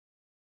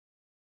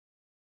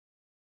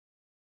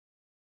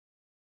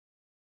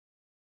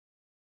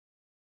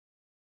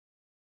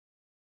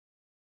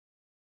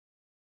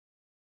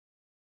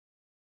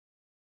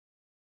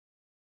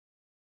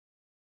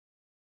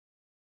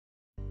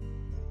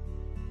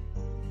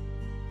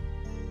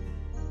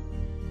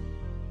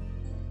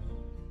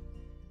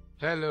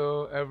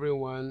Hello,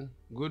 everyone.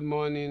 Good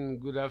morning,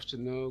 good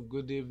afternoon,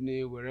 good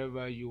evening,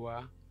 wherever you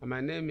are.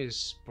 My name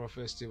is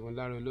Prophet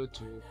Lanre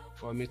Olotu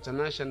from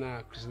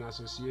International Christian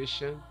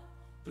Association.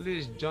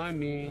 Please join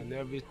me on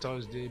every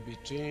Thursday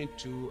between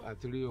 2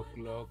 and 3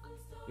 o'clock,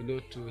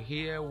 to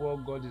hear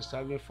what God is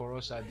having for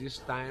us at this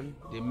time,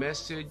 the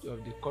message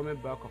of the coming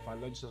back of our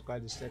Lord Jesus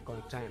Christ the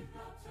second time.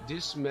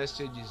 This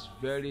message is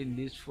very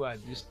needful at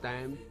this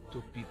time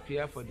to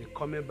prepare for the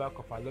coming back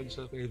of our Lord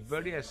Jesus Christ. It's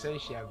very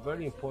essential,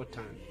 very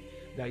important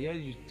that yes,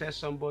 you tell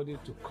somebody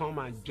to come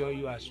and join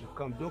you as you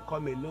come. Don't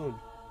come alone,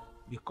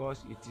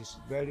 because it is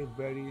very,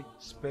 very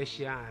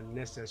special and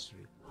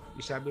necessary.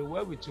 It shall be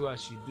well with you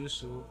as you do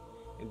so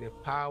in the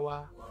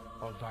power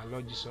of our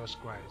Lord Jesus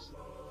Christ.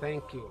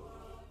 Thank you.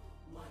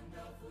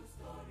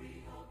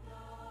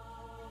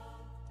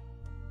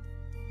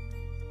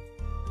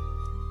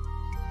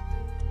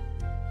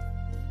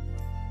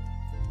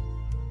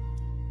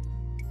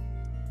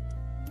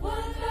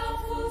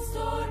 Wonderful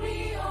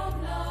story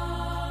of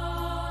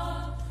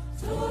love,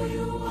 though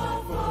you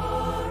are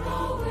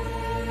far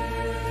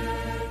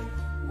away.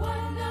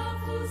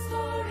 Wonderful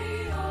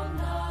story of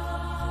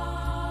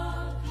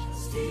love,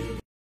 still.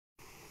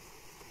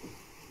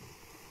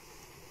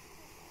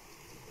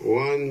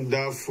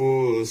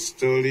 Wonderful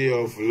story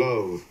of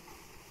love.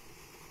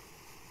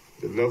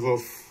 The love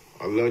of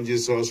our Lord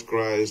Jesus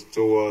Christ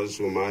towards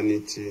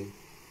humanity,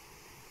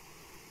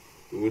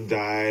 who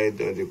died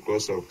on the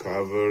cross of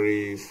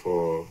Calvary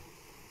for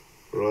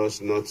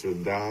us not to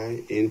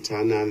die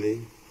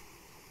internally.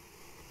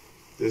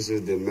 This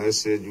is the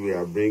message we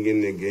are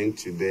bringing again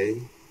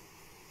today.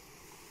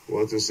 I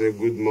want to say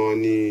good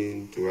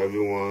morning to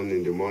everyone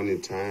in the morning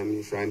time.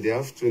 If you're in the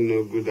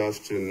afternoon, good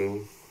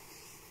afternoon.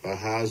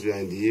 Perhaps you are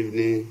in the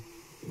evening,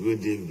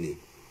 good evening.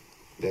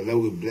 The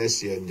Lord will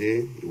bless your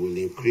day. He will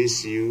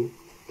increase you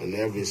on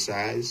every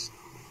side.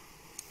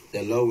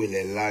 The Lord will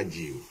enlarge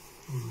you.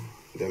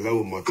 The Lord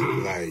will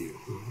multiply you.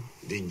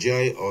 The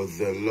joy of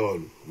the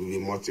Lord will be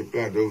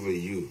multiplied over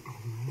you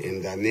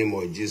in the name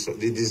of Jesus.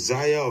 The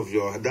desire of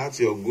your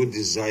good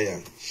desire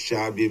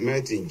shall be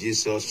met in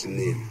Jesus'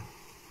 name.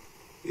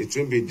 It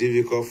will be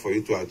difficult for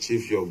you to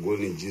achieve your goal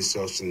in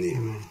Jesus'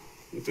 name.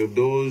 To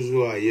those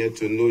who are yet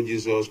to know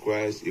Jesus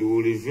Christ, He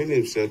will reveal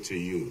Himself to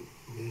you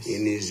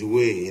in His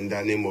way in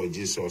the name of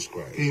Jesus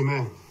Christ.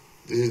 Amen.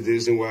 This is the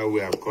reason why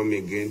we have come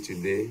again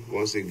today.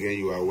 Once again,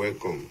 you are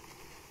welcome.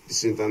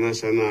 This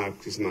International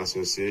Christian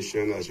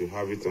Association, as you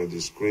have it on the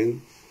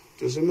screen,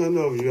 to so many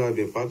of you have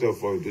been part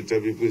of what we do tell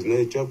people it's not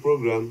a church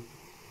program.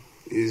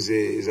 Is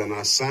an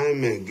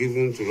assignment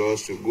given to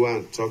us to go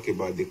and talk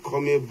about the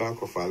coming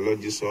back of our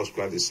Lord Jesus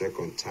Christ the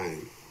second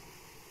time.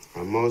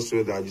 And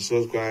also that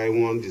Jesus Christ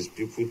wants His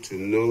people to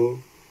know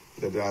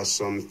that there are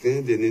some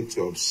things they need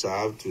to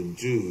observe, to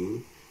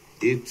do,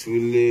 if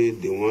truly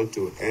they want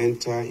to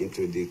enter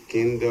into the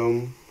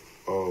kingdom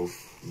of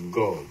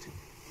God.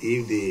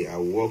 If they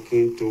are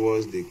walking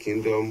towards the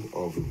kingdom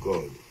of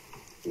God,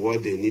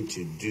 what they need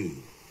to do.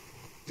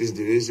 This is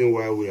the reason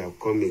why we have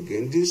come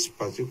again. This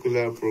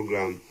particular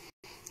program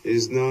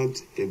is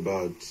not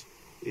about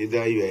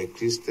either you are a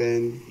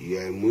Christian, you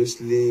are a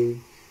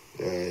Muslim,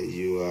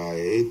 you are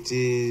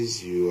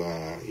atheist, you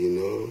are,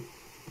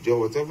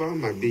 whatever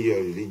might be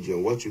your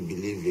religion, what you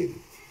believe in.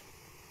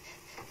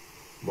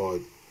 But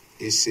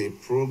it's a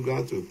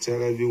program to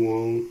tell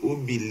everyone who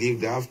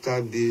believed after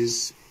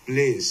this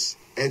place,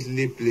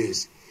 earthly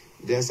place,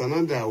 there's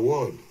another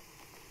world.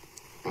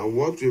 And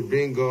what will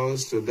bring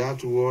us to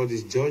that world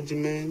is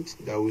judgment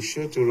that will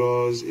show to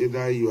us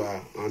either you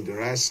are on the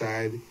right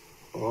side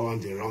or on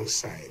the wrong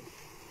side.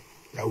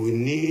 That we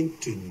need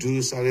to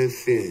do certain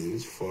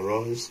things for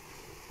us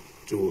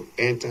to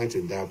enter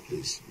into that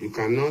place. You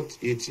cannot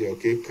eat your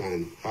cake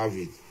and have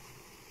it.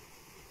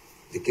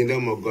 The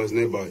kingdom of God is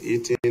not about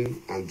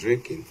eating and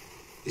drinking.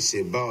 It's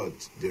about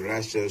the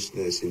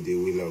righteousness in the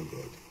will of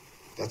God.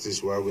 That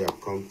is why we have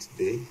come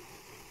today.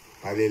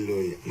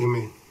 Hallelujah.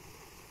 Amen.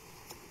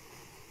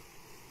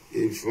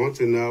 If you want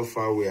to know how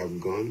far we have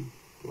gone,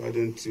 why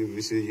don't you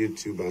visit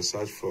YouTube and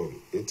search for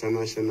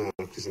International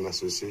Christian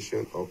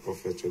Association or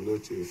Prophet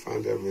Olotu? You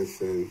find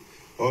everything,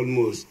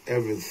 almost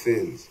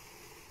everything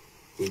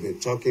we've been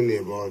talking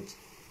about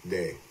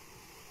there.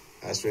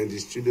 As we're in the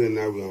studio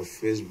now, we're on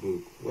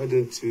Facebook. Why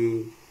don't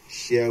you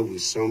share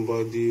with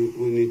somebody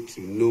who needs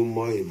to know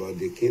more about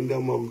the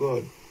kingdom of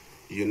God?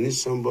 You need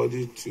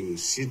somebody to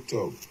sit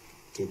up,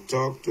 to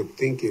talk, to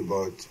think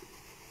about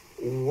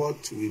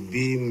what will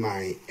be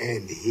my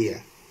end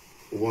here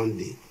one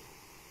day.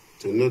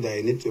 To know that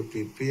I need to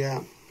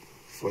prepare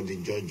for the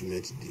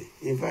judgment day.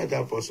 Invite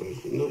that person,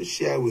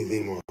 share with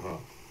him or her.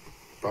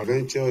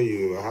 Potentially,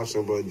 you have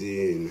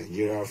somebody in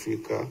Nigeria,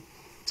 Africa,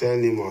 tell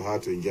him or her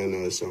to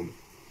join us some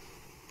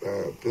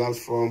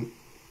platform,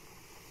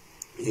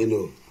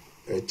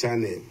 a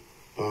channel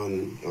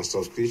on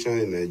subscription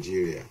in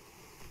Nigeria.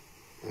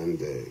 And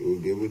we'll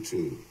be able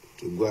to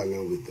go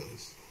along with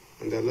us.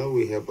 And the Lord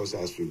will help us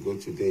as we go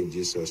today in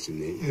Jesus'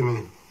 name.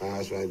 Amen.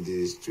 As we're in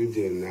the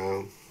studio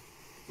now,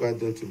 why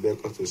don't you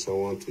beckon to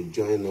someone to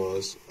join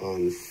us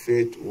on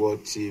Faith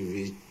World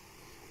TV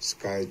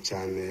Sky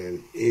Channel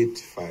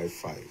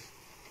 855.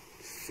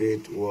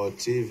 Faith World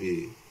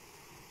TV,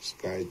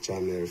 Sky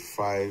Channel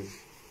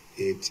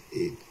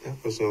 588.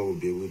 That person will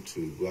be able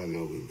to go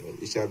along with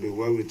us. It shall be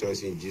well with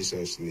us in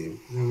Jesus' name.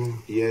 Amen.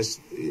 Yes,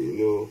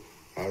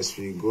 as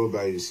we go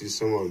by, you see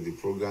some of the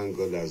program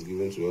God has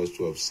given to us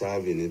to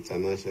observe in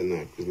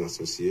International Christian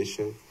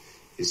Association.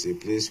 It's a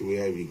place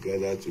where we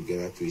gather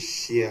together to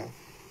share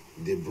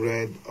the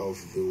bread of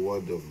the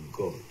Word of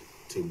God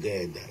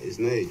together. It's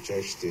not a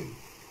church thing.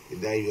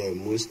 Either you are a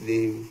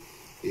Muslim,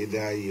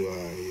 either you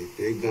are a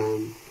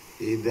pagan,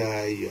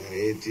 either you are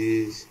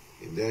atheist.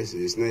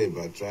 It's not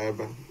about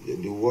tribal.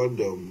 The Word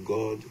of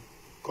God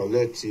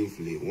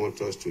collectively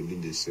wants us to do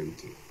the same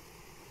thing.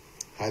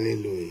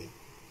 Hallelujah.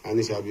 And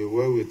it shall be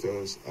well with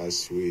us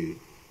as we,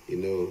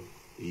 you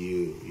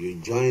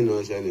join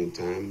us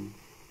anytime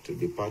to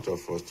be part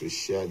of us to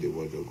share the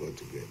Word of God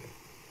together.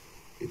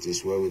 It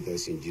is well with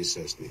us in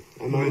Jesus' name.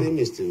 And my name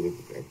is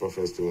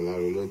Prophet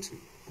Lanre Olotu.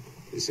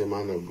 It's a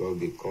man of God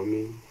be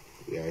coming.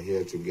 We are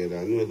here together.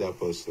 I know that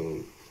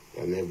person,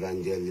 an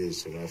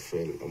evangelist,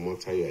 Raphael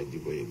Omotayo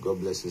Adiboye. God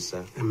bless you,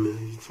 sir.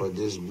 Amen. For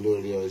this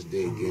glorious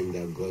day again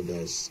that God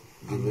has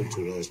given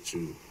to us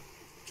to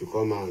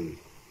come and,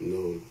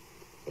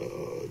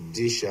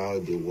 dish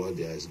out the word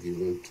He has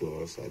given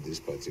to us at this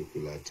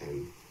particular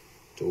time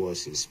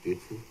towards His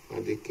people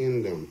and the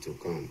kingdom to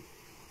come.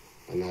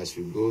 And as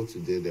we go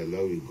today, the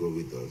Lord will go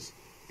with us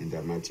in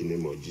the mighty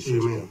name of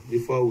Jesus. Amen.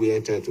 Before we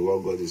enter into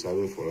what God is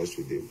having for us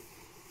today,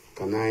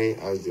 can I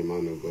ask the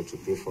man of God to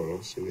pray for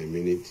us in a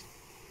minute?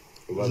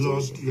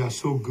 Lord, you are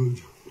so good.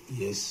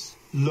 Yes.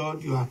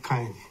 Lord, you are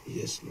kind.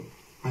 Yes, Lord.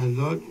 My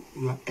Lord,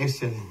 you are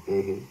excellent.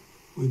 Mm-hmm.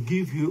 We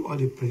give you all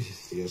the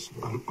praises Yes,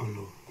 Lord. and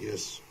honor.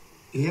 Yes.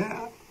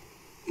 Here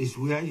is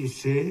where you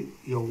say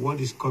your word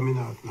is coming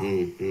out now.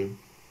 Mm-hmm.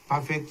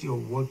 Perfect your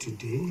word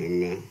today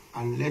Amen.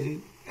 and let it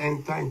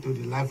enter into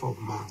the life of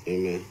man.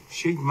 Amen.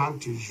 Shake man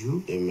to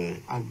you Amen.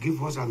 and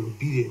give us an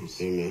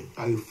obedience Amen.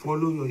 that will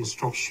follow your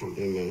instruction.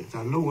 Amen.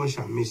 That no one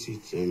shall miss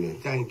it. Amen.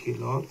 Thank you,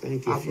 Lord.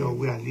 Thank you, Have your Father.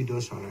 way and lead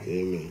us aright.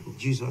 Amen. In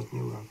Jesus'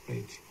 name we have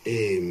prayed.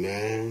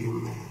 Amen.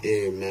 Amen.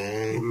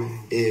 Amen.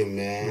 Amen.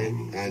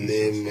 Amen. And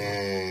Jesus.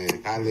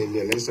 Amen.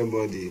 Hallelujah. Let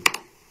somebody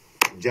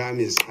jam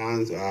his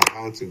hands or her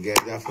hands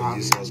together for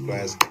Jesus Hallelujah.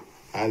 Christ.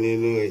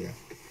 Hallelujah.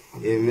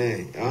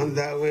 Amen. On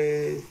the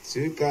way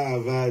to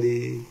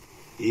Calvary,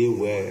 He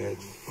wept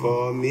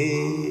for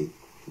me.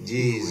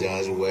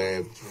 Jesus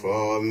wept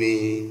for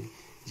me.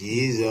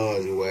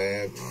 Jesus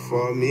wept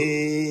for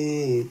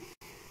me.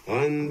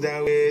 On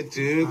the way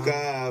to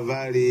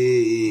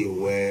Calvary, He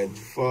wept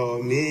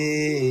for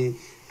me.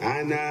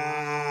 And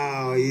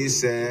now He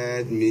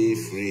set me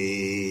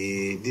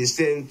free. The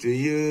same to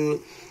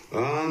you.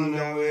 On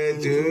the way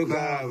to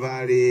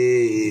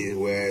Calvary, He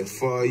wept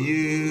for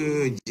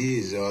you.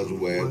 Jesus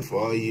wept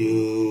for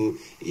you.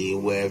 He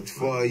wept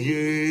for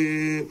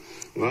you.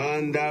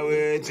 On the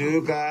way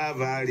to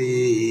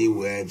Calvary, He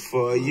wept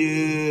for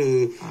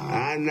you.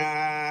 And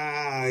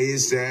now He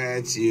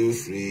set you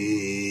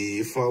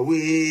free. For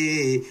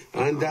we,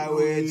 on the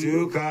way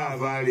to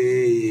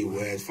Calvary, He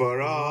wept for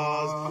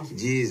us.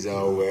 Jesus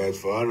wept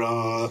for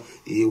us.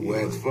 He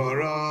wept for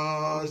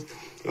us.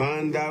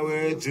 On the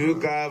way to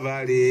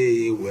Calvary,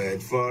 He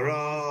wept for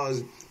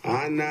us,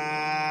 and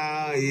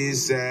now He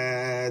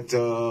set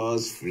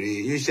us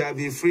free. You shall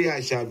be free,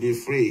 I shall be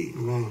free.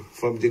 Amen.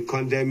 From the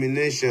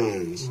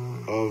condemnations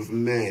of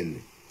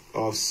men,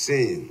 of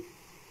sin,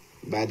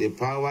 by the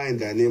power in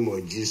the name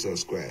of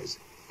Jesus Christ.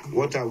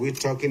 What are we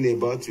talking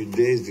about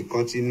today is the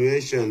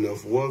continuation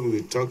of what we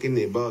were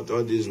talking about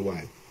all this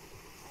while.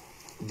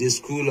 The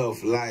school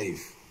of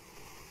life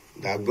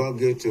that God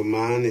gave to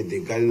man in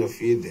the Garden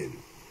of Eden.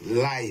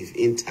 Life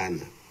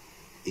internal,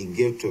 He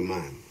gave to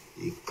man.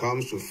 He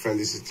comes to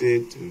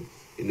felicitate,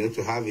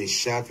 to have a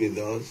chat with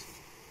us.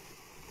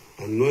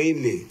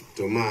 Unknowingly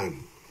to man,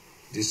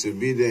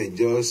 disobedience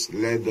just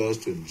led us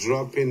to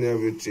dropping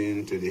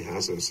everything to the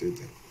hands of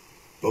Satan.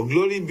 But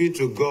glory be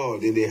to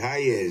God in the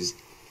highest,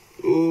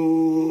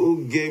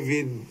 who gave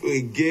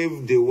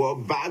the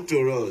word back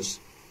to us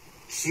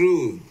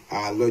through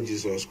our Lord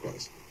Jesus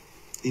Christ.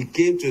 He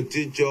came to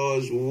teach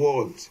us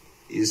what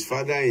His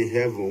Father in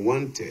heaven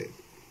wanted.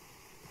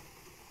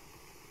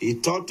 He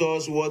taught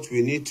us what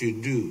we need to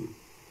do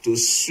to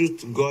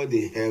suit God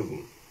in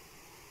heaven.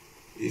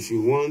 If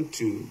you want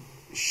to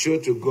show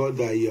to God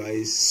that you are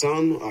His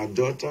son or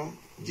daughter,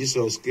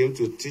 Jesus came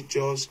to teach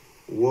us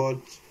what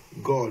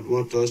God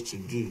wants us to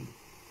do.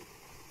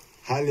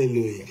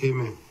 Hallelujah.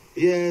 Amen.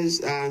 Yes,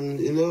 and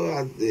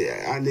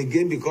and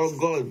again, because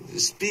God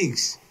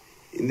speaks,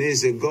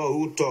 there's a God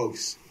who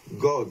talks.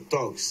 God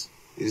talks.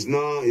 It's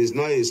not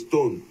a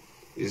stone.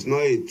 It's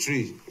not a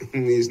tree.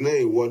 It's not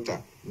a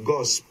water.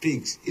 God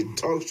speaks. He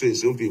talks to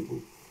His own people.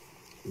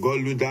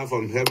 God looked down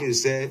from heaven and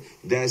said,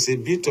 there's a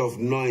bit of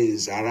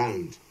noise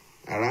around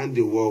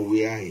the world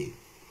we are in.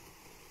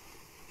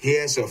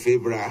 Heirs of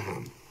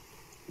Abraham.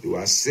 They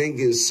were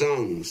singing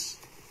songs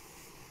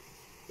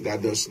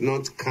that does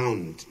not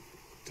count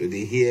to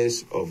the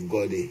heirs of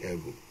God in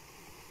heaven.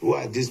 Who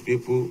are these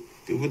people?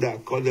 people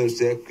that call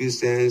themselves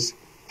Christians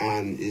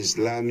and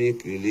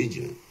Islamic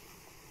religion.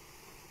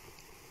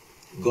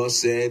 God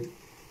said,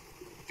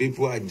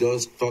 people are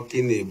just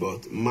talking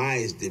about,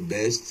 mine is the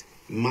best,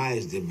 mine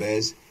is the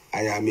best.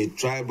 I am a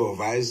tribe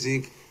of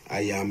Isaac.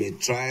 I am a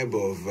tribe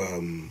of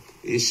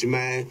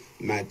Ishmael.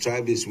 My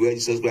tribe is where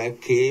Jesus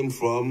Christ came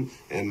from,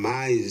 and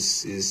mine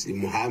is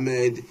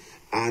Muhammad.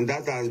 And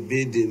that has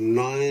been the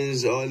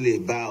noise all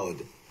about.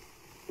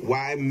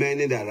 Why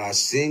many that are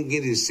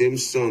singing the same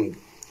song,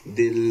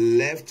 they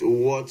left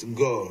what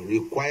God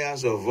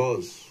requires of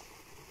us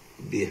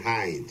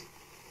behind,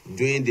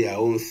 doing their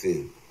own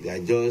thing. They are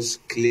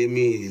just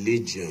claiming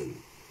religion.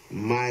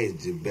 Mine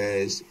is the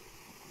best,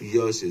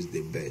 yours is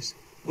the best.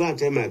 Go and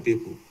tell my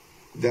people,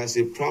 there's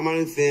a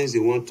primary things they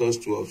want us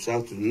to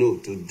observe, to know,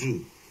 to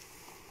do,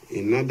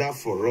 in order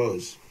for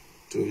us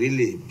to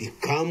really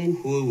become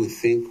who we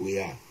think we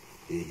are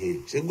in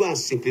Him. So go and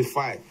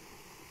simplify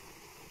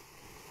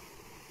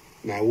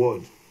my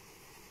word.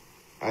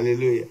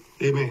 Hallelujah.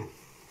 Amen.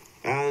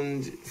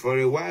 And for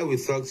a while we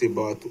talked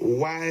about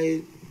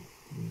why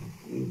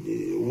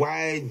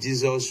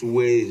Jesus'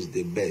 way is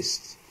the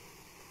best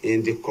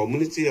in the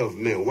community of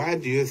men. Why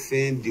do you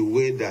think the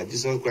way that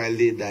Jesus Christ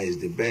laid down is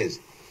the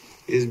best?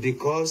 It's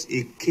because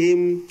He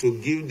came to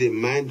give the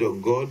mind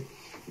of God,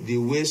 the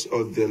ways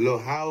of the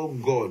Lord, how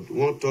God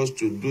wants us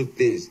to do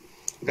things.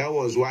 That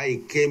was why He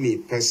came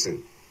in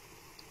person,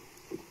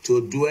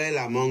 to dwell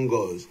among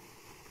us.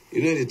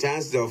 You know, the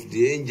times of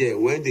the angel,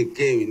 when they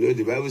came, you know,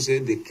 the Bible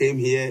said they came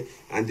here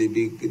and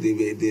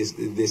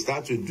they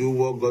start to do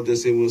what God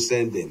doesn't even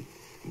send them.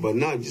 But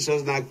now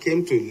Jesus now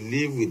came to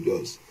live with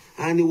us.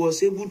 And He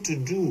was able to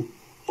do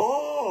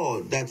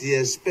all that He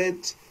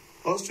expects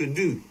us to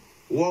do.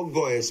 What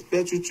God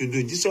expects you to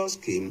do. Jesus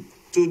came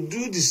to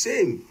do the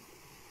same.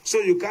 So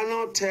you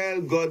cannot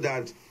tell God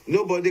that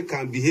nobody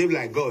can behave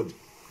like God.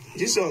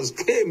 Jesus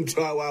came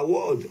to our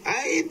world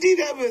and He did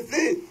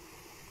everything.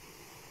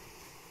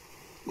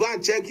 Go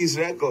and check His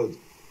record.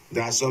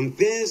 There are some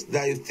things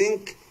that you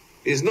think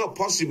is not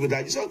possible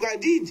that Jesus Christ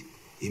did.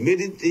 He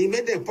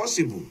made them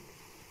possible.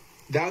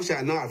 Thou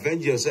shalt not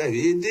avenge yourself.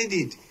 He did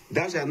it.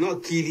 Thou shalt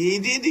not kill. He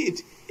did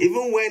it.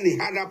 Even when He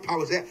had that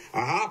power, said,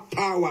 I have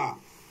power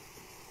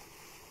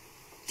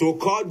to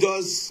call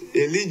just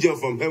a legion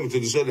from heaven to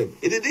destroy them.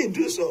 He didn't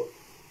do so.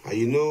 And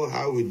you know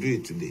how we do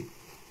it today.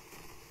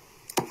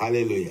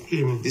 Hallelujah.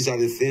 Amen. These are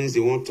the things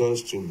He wants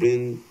us to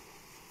bring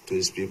to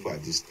His people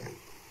at this time.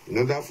 In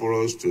order for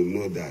us to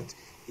know that,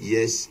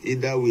 yes,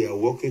 either we are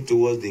walking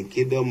towards the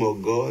kingdom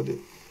of God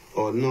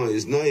or no.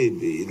 It's not,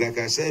 like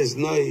I said, it's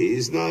not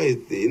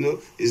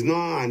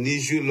an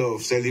issue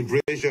of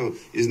celebration.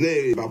 It's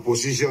not about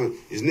position.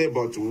 It's not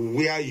about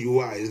where you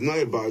are. It's not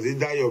about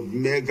either your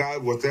mega,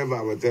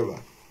 whatever.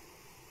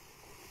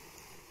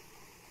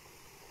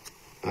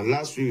 And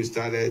last week we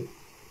started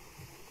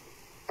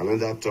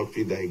another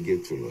topic that He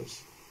gave to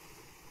us.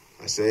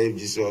 I said, if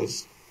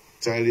Jesus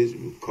tarries,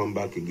 we'll come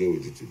back again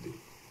with it today.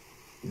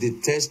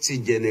 The testy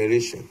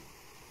generation.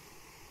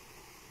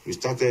 We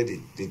started it.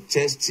 The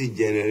testy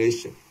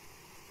generation.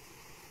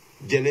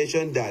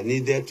 Generation that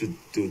needed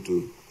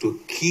to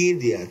kill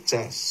their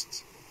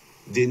thirst.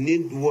 They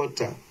need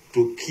water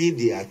to kill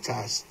their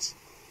thirst.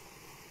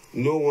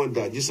 No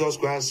wonder Jesus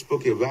Christ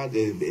spoke about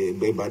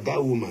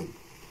that woman.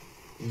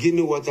 Give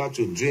me water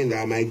to drink,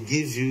 that I might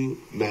give you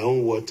my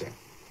own water.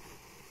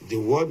 The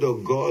word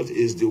of God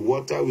is the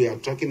water we are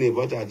talking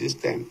about at this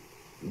time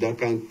that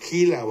can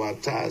kill our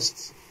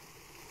thirst.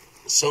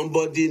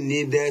 Somebody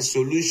needs a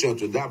solution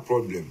to that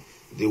problem.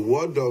 The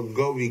word of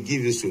God will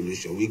give you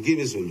solution. We give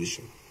you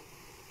solution.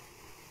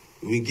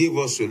 We give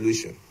us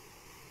solution.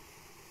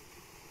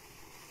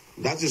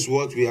 That is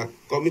what we are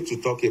coming to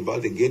talk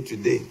about again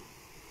today.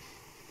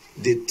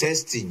 The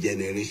testy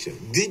generation.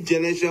 This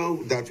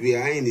generation that we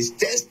are in is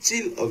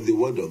testy of the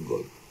word of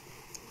God.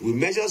 We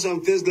mentioned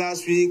some things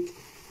last week.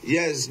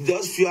 Yes,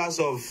 just few hours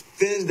of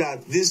things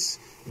that this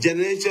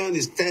generation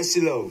is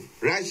testy of.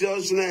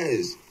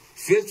 Righteousness,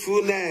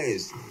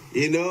 faithfulness,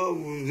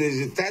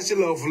 the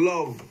testy of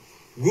love,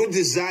 good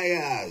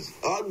desires,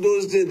 all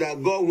those things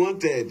that God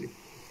wanted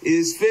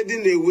is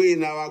fading away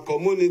in our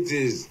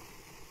communities.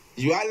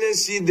 You hardly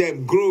see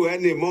them grow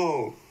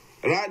anymore.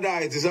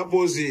 Rather, it is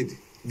opposite.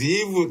 The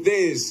evil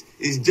things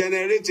is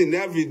generating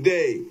every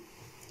day.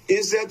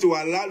 Instead to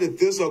allow the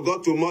things of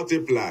God to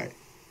multiply,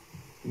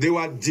 they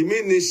were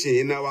diminishing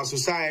in our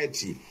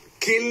society.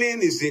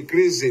 Killing is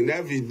increasing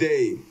every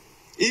day.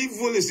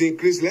 Evil is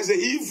increasing. Let's say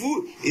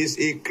evil is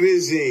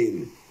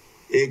increasing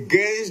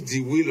against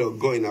the will of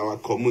God in our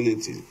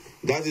community.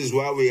 That is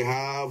why we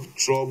have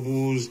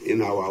troubles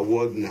in our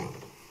world now.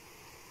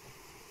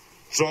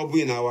 Trouble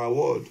in our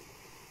world.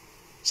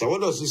 So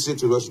what does He say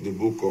to us in the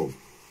book of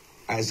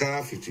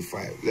Isaiah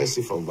 55? Let's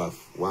see from verse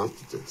 1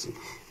 to 13.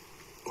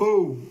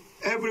 Oh,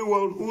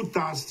 everyone who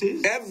thirsts,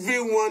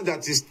 Everyone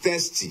that is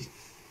thirsty,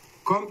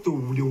 come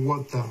to the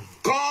water.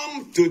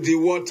 come to the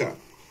water.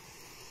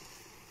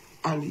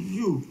 And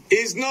you,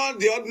 It's not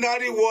the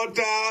ordinary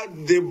water,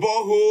 the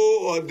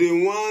borehole, or the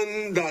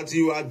one that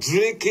you are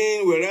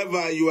drinking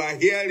wherever you are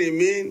hearing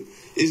me.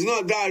 It's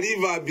not that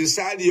river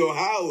beside your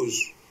house.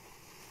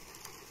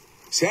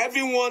 So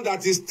everyone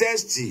that is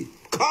thirsty,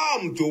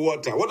 come to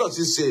water. What does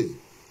it say?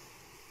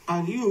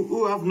 and you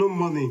who have no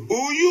money,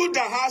 Who you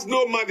that has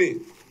no money,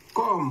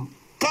 come,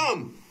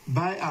 come,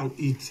 buy and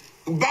eat.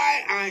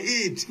 buy and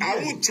eat. I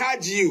Yes. won't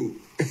charge you.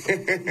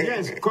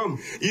 Yes, come.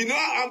 You know,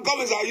 I'm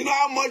coming, sir. You know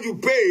how much you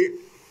pay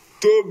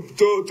to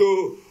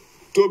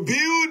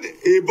build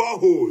a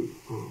borehole.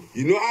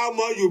 You know how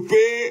much you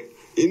pay.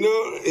 You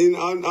know,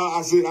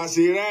 as a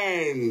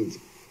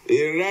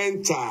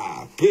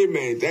renter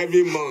payment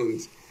every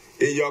month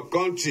in your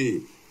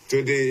country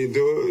to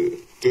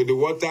the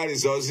Water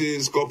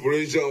Resources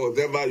Corporation,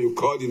 whatever you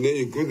call the name.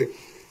 You could.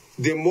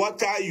 The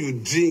water you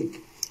drink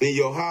in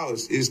your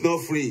house is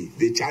not free.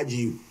 They charge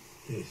you.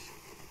 Yes.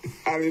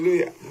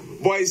 Hallelujah.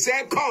 But he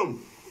said,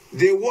 come,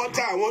 the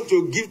water I want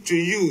to give to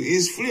you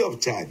is free of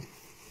charge.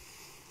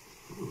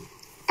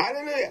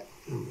 Hallelujah.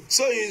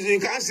 So you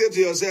can't say to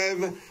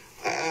yourself,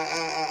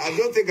 I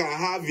don't think I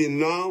have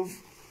enough,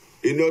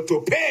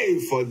 to pay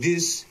for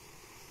this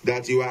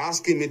that you are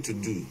asking me to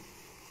do.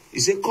 He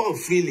said, come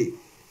freely,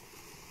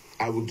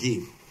 I will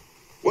give.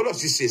 What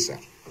does he say, sir?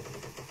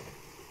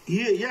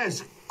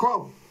 Yes,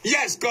 come.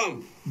 Yes,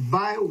 come.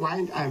 Buy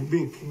wine and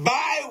milk.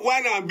 Buy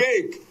wine and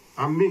bake.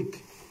 And milk.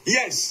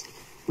 Yes.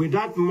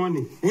 Without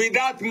money.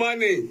 Without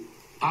money.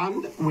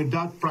 And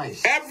without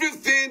price.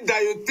 Everything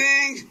that you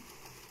think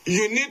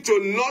you need to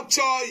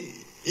nurture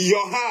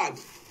your heart,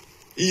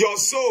 your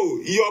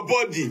soul, your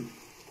body.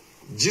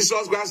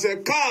 Jesus Christ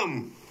said,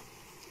 come.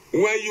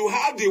 When you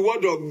have the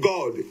word of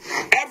God,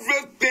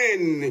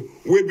 everything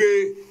will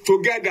be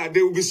together.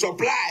 They will be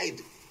supplied.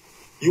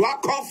 You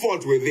have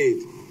comfort with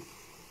it.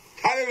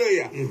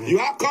 Hallelujah. Amen. You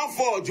have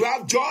comfort. You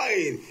have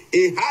joy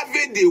in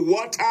having the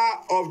water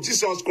of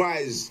Jesus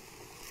Christ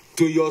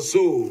to your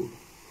soul.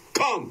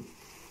 Come.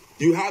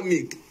 You have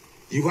milk.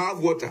 You have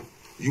water.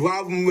 You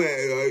have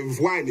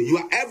wine. You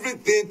have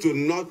everything to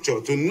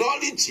nurture, to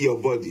nourish your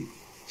body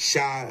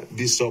shall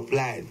be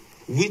supplied.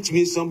 Which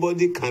means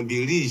somebody can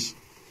be rich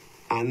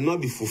and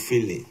not be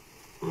fulfilling.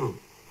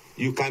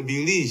 You can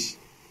be rich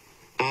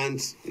and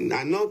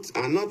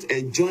not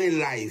enjoying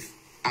life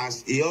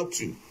as he ought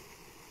to.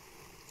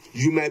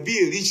 You might be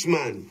a rich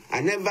man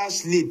and never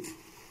sleep.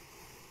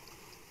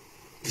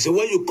 So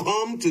when you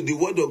come to the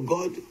word of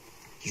God,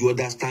 you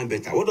understand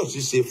better. What does he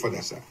say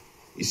further, sir?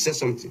 He says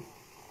something.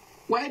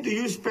 Why do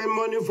you spend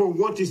money for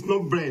what is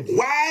not bread?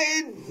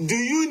 Why do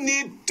you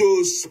need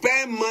to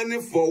spend money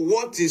for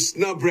what is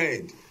not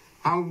bread?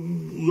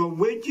 And your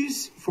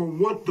wages for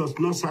what does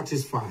not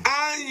satisfy?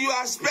 And you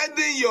are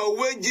spending your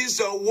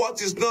wages on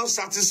what is not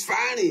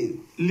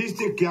satisfying.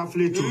 Listen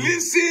carefully to me.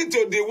 Listen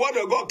to the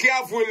word of God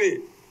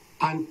carefully.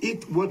 And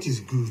eat what is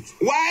good.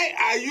 Why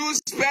are you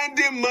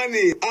spending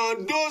money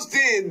on those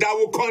things that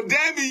will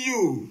condemn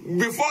you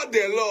before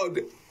the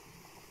Lord?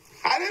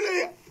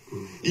 Hallelujah.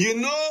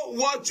 You know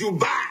what you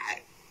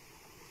buy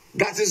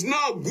that is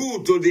not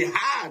good to the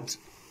heart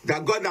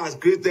that God has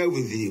created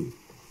with you.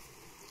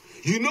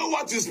 You know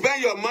what you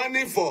spend your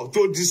money for,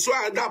 to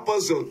destroy that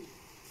person.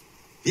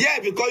 Yeah,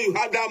 because you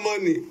have that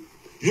money.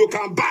 You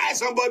can buy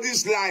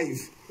somebody's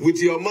life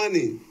with your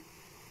money.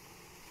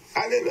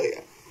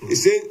 Hallelujah. He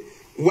said,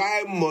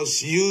 why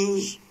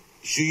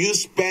should you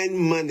spend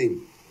money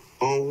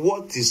on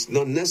what is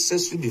not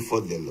necessary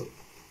before the Lord?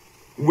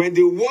 When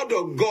the word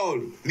of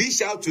God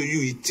reaches out to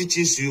you, it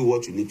teaches you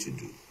what you need to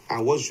do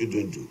and what you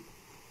shouldn't do.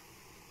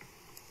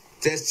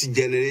 Thirsty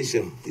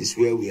generation is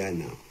where we are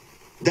now.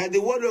 That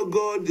the word of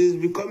God is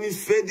becoming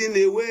fading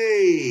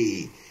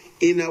away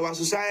in our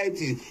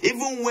society.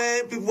 Even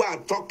when people are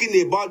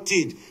talking about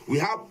it, we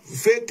have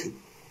fake,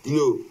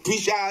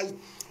 preachers,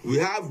 we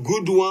have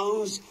good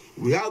ones,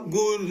 we have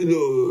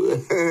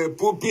good,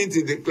 pulpit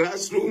in the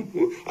classroom,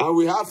 and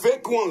we have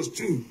fake ones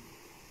too.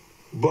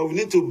 But we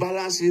need to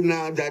balance it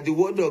now that the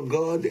word of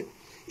God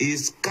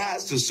is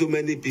scarce to so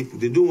many people.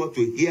 They don't want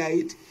to hear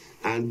it.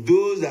 And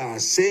those that are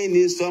saying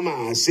it, some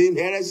are saying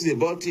heresies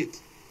about it.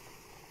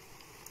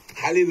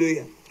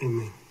 Hallelujah.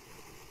 Amen.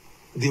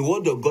 The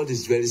word of God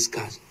is very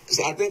scarce.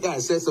 So I think I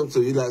said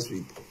something to you last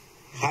week.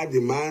 Had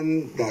the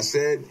man that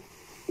said,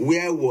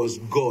 where was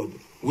God?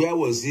 Where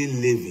was he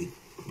living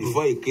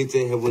before he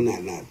created heaven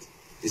and earth?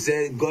 He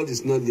said, God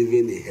is not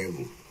living in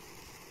heaven.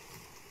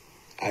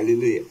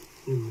 Hallelujah.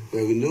 Amen.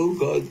 When we know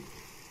God,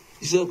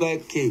 Jesus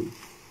Christ came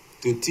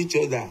to teach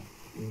us that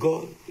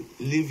God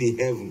lives in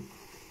heaven.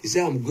 He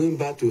said, I'm going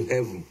back to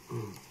heaven.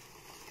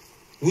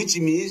 Which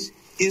means,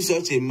 if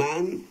such a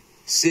man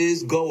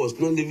says God was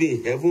not living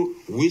in heaven,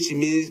 which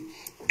means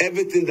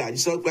everything that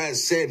Jesus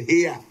Christ said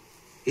here,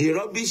 he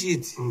rubbished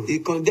it. He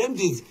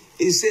condemned it.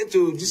 He said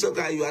to Jesus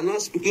Christ, you are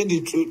not speaking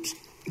the truth.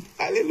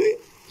 Hallelujah.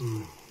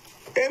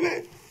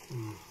 Amen.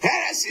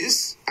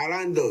 Heresies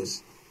around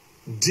us,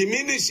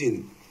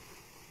 diminishing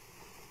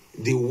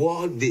the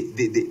word,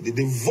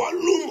 the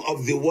volume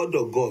of the word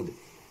of God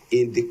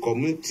in the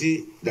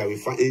community that we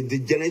find, in the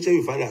generation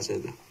we find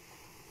ourselves now.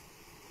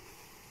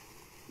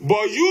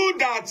 But you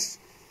that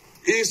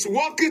is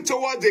walking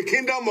towards the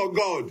kingdom of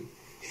God,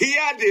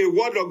 hear the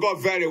word of God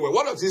very well.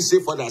 What does he say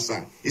for that,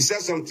 sir? He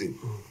says something.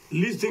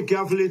 Listen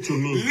carefully to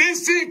me.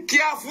 Listen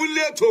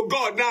carefully to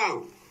God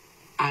now.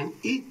 And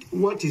eat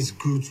what is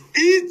good.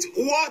 Eat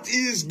what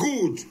is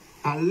good.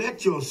 And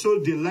let your soul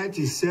delight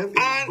itself in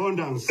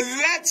abundance.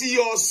 Let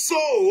your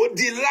soul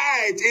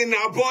delight in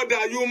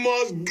abundance. You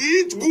must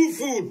eat good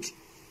food.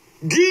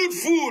 Good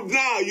food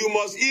now. You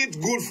must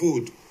eat good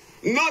food.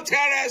 Not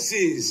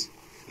heresies.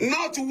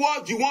 Not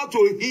what you want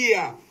to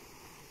hear.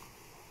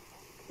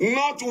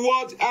 Not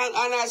what, and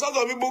I saw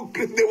some people,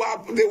 they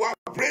were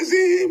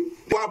praising him.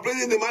 They were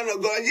praising the man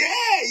of God.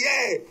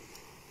 Yeah.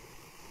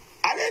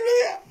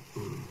 Hallelujah.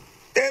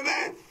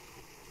 Amen.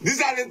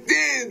 These are the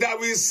things that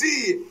we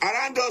see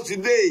around us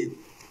today.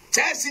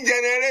 Thirsty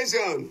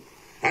generation.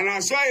 And I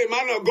saw a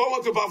man of God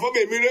want to perform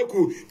a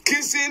miracle,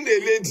 kissing a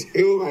lady.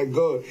 Oh my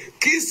God.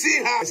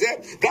 Kissing her. I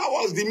said, that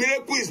was the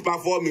miracle he's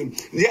performing.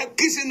 Yeah,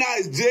 kissing her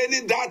is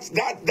draining that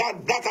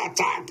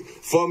attack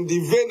from the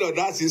vein of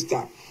that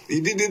sister. He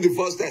did it the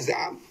first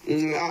time.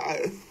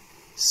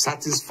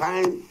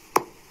 Satisfying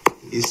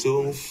his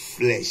own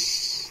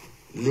flesh.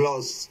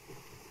 Lost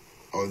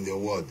of the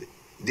word.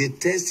 The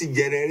thirsty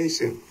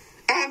generation.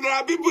 And there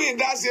are people in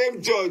that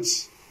same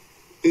church,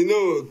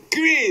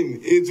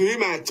 clean into him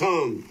my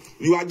tongue.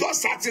 You are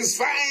just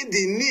satisfying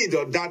the need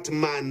of that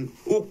man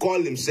who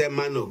called himself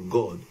man of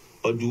God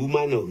or the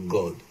woman of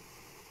God.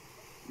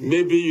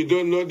 Maybe you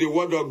don't know the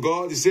word of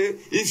God. He said,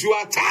 if you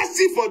are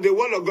thirsty for the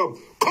word of God,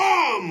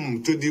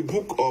 come to the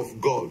book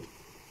of God.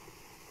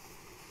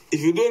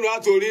 If you don't know how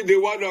to read the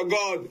word of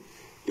God,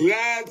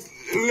 let's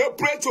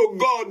pray to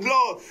God,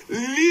 Lord,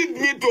 lead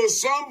me to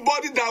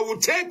somebody that will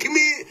take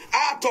me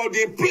out of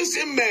the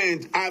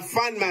imprisonment I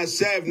find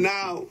myself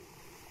now.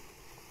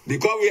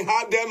 Because we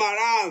have them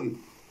around,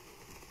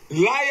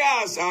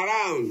 liars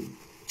around,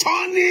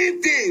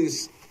 turning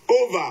things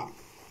over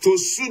to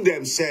suit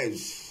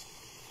themselves.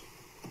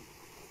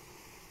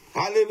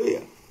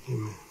 Hallelujah.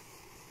 Amen.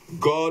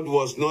 God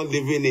was not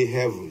living in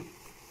heaven.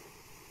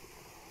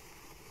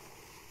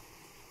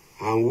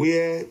 And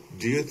where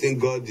do you think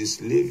God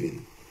is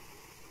living?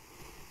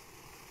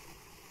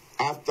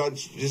 After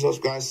Jesus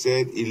Christ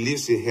said he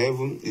lives in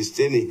heaven, he's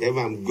staying in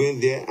heaven, I'm going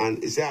there,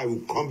 and he said, I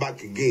will come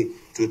back again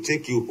to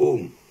take you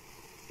home.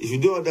 If you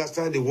don't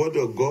understand the word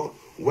of God,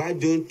 why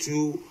don't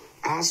you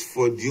ask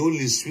for the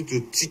Holy Spirit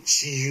to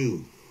teach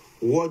you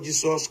what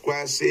Jesus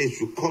Christ says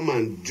you come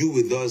and do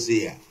with us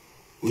here?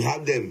 We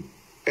have them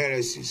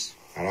heresies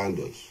around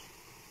us.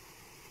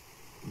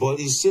 But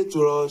he said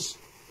to us,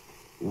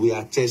 we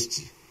are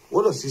thirsty.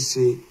 What does he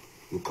say?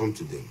 You come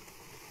to them.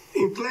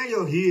 Incline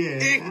your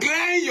ears.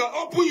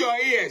 Open your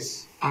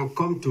ears. And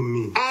come to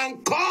me.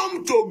 And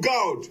come to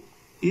God.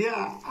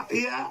 Yeah,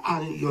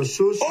 and your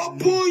soul shall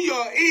Open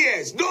your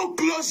ears. Don't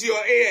close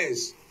your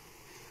ears.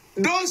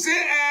 Don't say,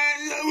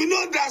 we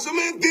know there are so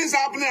many things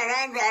happening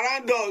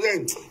around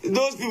us.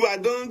 Those people,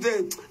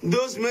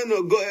 those men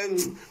of God,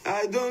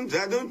 I don't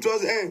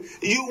trust.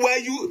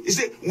 You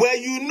say,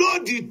 when you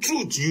know the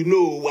truth, you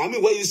know. I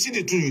mean, when you see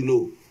the truth, you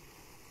know.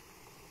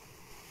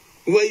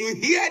 When you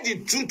hear the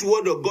truth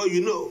word of God,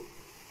 you know.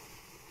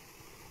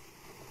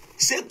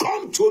 He said,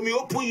 come to me,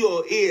 open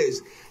your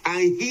ears,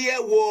 and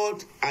hear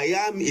what I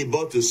am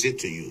about to say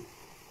to you.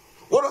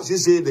 What does he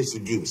say they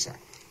should do, sir?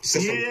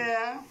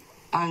 Hear,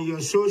 and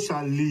your soul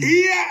shall live.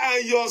 Hear,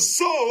 and your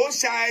soul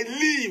shall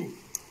live.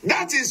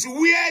 That is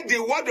where the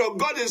word of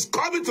God is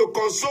coming to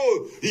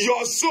console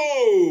your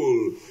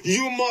soul.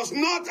 You must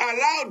not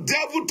allow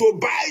devil to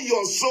buy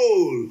your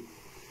soul.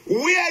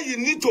 Where you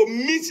need to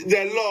meet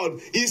the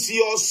Lord is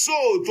your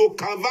soul to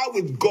converse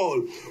with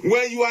God.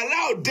 When you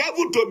allow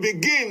devil to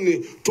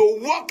begin to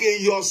walk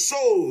in your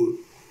soul,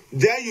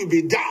 then you'll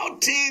be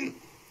doubting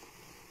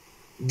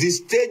the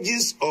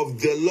stages of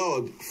the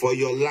Lord for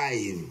your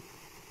life.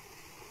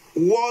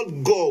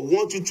 What God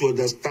wants you to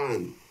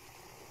understand.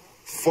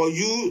 For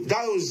you,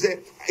 that was that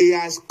he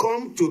has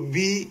come to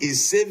be a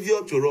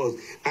savior to us.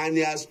 And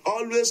he has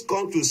always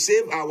come to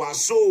save our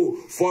soul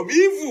from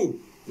evil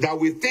that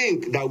we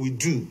think that we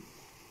do.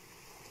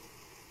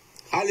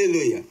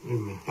 Hallelujah.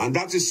 Amen. And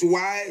that is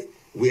why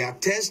we are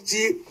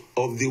thirsty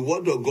of the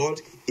word of God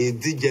in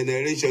this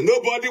generation.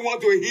 Nobody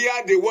wants to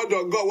hear the word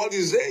of God, what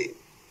he say.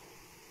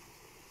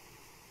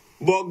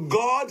 But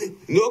God,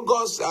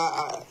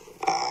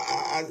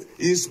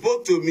 he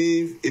spoke to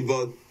me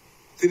about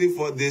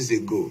 3-4 days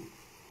ago.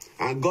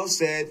 And God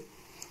said,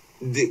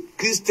 the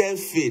Christian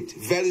faith,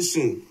 very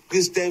soon,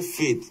 Christian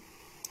faith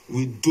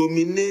will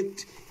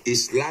dominate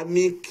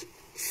Islamic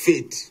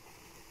faith.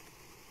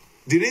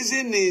 The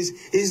reason is,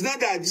 it's not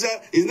that Jesus,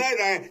 he's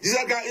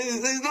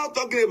not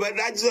talking about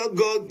that Jesus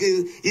God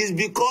is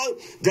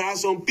because there are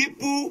some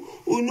people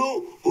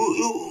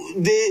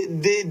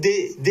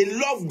they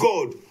love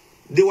God.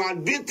 They were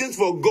doing things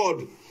for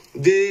God.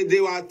 They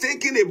were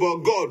thinking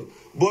about God,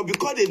 but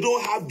because they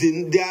don't have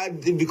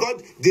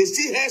because they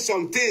still have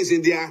some things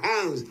in their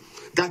hands,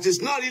 that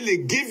is not really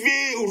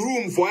giving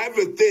room for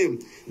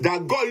everything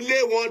that God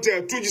really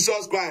wanted through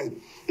Jesus Christ.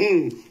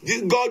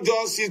 This God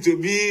just seems to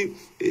be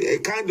a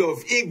kind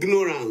of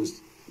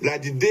ignorance,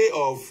 like the day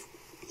of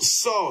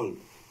Saul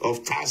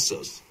of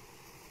Tarsus,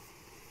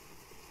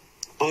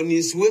 on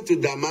his way to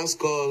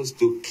Damascus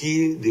to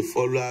kill the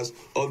followers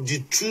of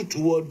the truth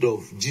word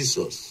of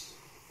Jesus.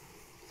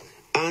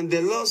 And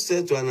the Lord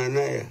said to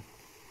Ananias,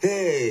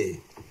 hey,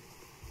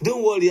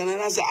 don't worry.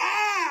 Ananias said,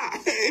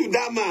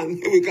 that man,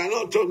 we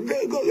cannot talk.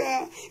 Go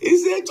there. He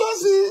said,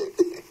 chosen.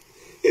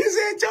 He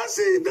said,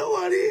 chosen, don't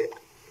worry.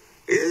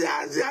 He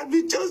has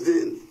been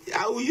chosen.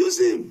 I will use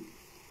him.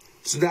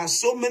 So there are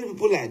so many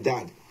people like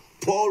that.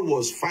 Paul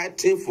was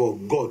fighting for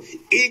God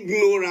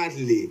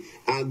ignorantly,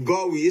 and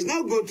God is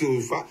not going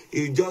to fight.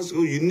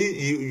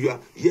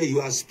 You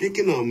are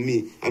speaking on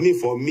me. I mean,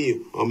 for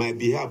me, on my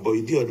behalf, but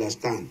you do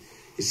understand.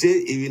 He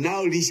said he will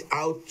now reach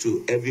out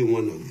to every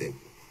one of them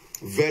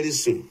very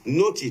soon.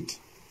 Note it.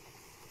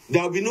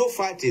 There will be no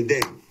fighting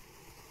them.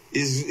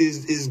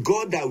 It's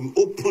God that will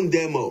open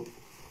them up,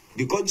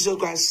 because Jesus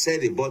Christ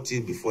said about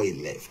it before he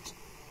left.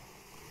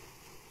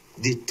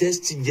 The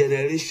testing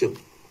generation.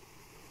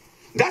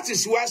 That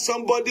is why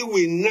somebody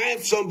will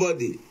knife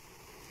somebody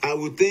and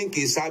will think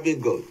he's serving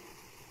God.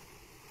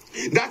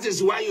 That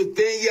is why you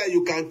think, yeah,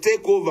 you can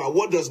take over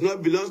what does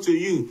not belong to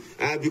you.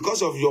 And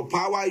because of your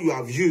power you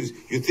have used,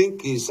 you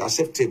think is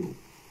acceptable.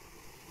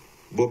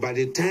 But by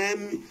the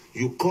time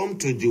you come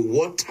to the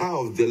water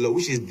of the Lord,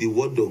 which is the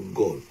word of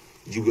God,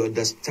 you will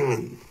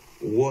understand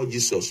what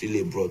Jesus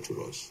really brought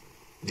to us.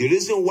 The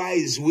reason why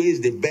his way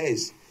is the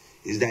best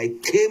is that he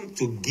came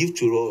to give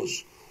to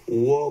us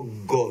what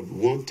God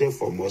wanted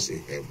from us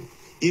in heaven.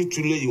 If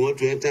truly you want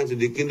to enter into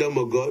the kingdom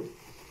of God,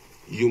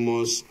 you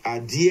must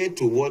adhere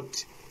to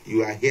what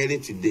you are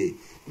hearing today.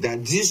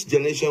 That this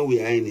generation we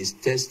are in is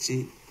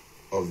thirsty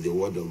of the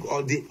word of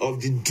God,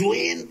 of the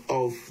doing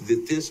of the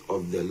things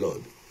of the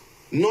Lord.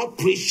 Not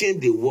preaching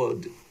the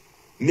word.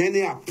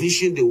 Many are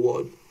preaching the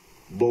word,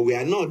 but we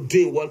are not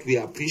doing what we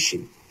are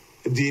preaching.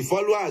 The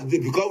followers,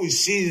 because we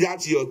see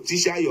that your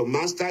teacher, your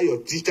master,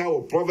 your teacher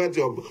or prophet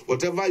or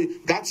whatever,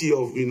 that's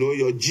your,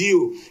 your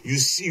geo. You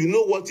see, you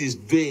know what he's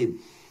doing,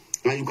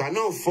 and you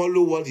cannot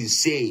follow what he's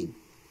saying.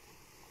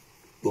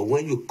 But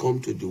when you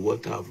come to the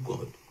water of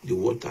God, the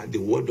word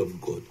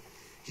of God,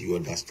 you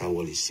understand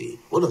what he's saying.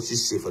 What does he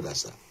say for that,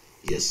 sir?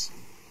 Yes.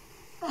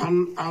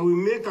 And I will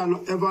make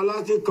an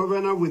everlasting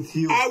covenant with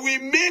you. I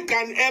will make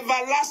an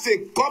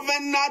everlasting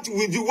covenant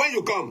with you when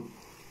you come.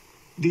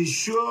 The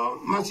sure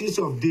mercies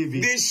of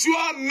David. The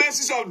sure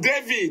mercies of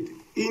David.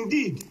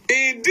 Indeed.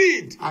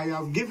 Indeed. I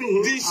have given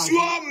him the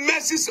sure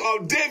mercies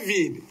of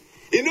David.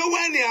 You know,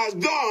 when he has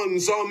done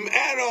some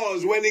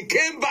errors, when he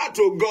came back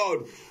to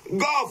God,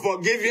 God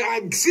forgave him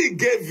and he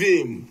gave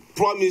him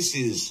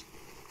promises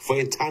for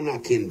eternal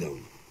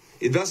kingdom.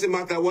 It doesn't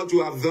matter what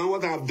you have done,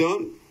 what I have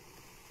done.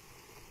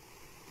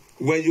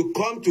 When you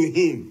come to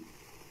him,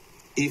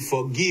 he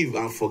forgive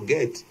and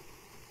forget.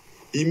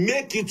 He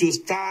make you to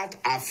start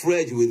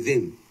afresh with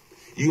him.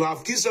 You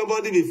have killed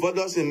somebody before,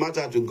 doesn't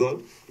matter to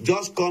God.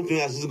 Just come to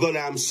him and say, God,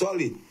 I am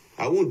sorry.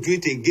 I won't do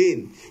it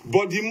again.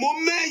 But the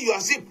moment you are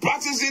still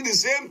practicing the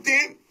same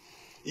thing,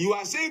 you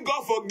are saying,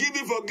 God, forgive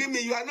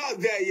me. You are not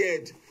there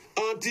yet.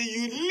 Until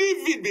you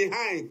leave it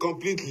behind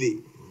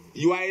completely.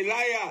 You are a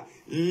liar.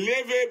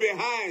 Leave it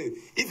behind.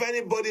 If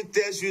anybody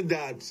tells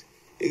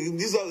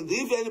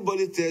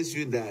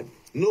you that,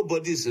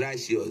 nobody is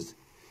righteous,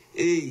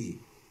 hey,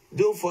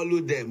 don't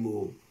follow them.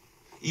 Oh.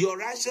 Your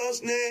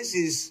righteousness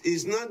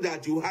is not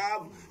that you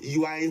are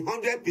in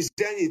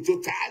 100% in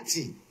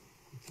totality.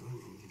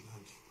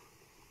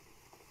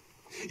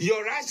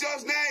 Your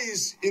righteousness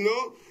is,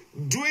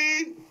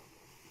 doing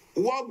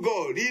what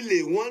God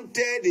really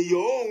wanted in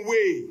your own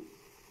way.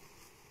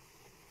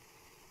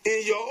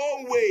 In your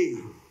own way.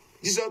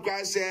 Jesus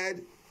Christ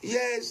said,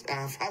 yes, I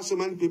have had so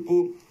many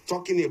people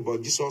talking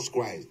about Jesus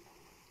Christ.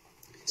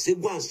 Say,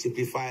 go and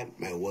simplify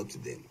my word to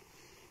them.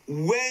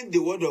 When the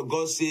word of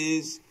God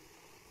says,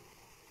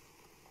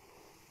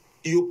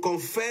 you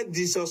confess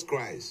Jesus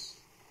Christ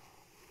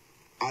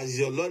as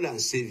your Lord and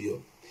Savior,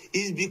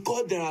 it's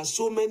because there are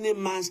so many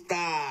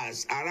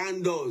masters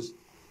around us.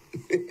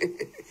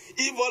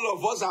 If all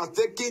of us are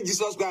taking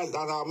Jesus Christ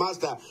as our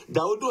master,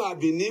 there wouldn't have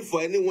been need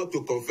for anyone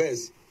to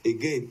confess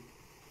again.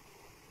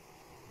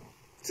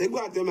 Say,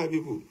 go and tell my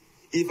people.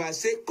 If I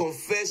say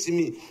confess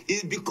me,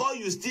 it's because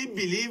you still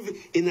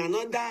believe in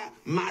another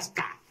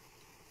master.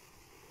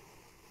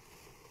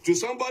 To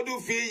somebody who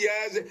feels,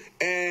 yes,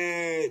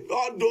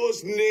 all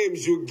those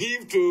names you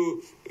give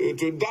to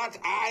that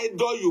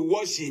idol you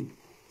worship,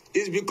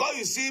 it's because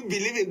you still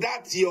believe in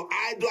that your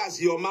idol as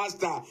your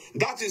master.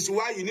 That is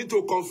why you need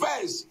to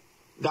confess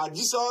that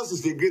Jesus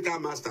is the greater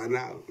master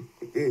now.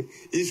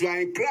 If you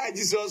are in Christ,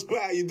 Jesus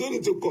Christ, you don't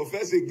need to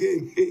confess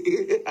again.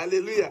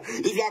 Hallelujah.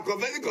 If you are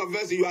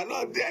confessing, you are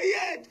not there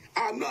yet.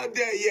 I'm not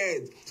there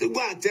yet. So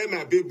go and tell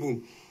my people,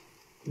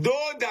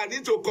 Those that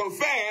need to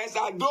confess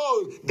are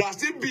those that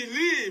still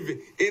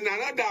believe in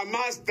another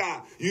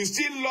master. You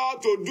still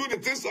love to do the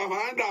things of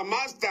another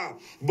master.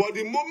 But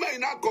the moment you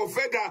now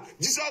confess that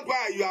Jesus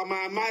Christ, you are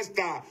my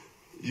master,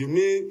 you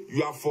mean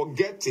you are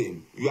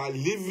forgetting, you are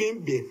leaving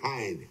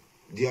behind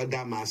the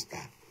other master.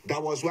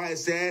 That was why I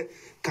said,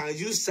 can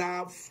you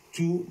serve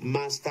two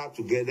masters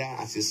together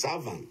as a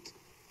servant?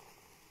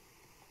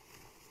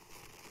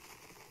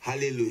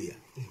 Hallelujah.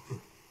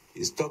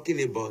 He's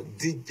talking about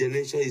this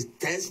generation is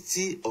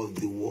thirsty of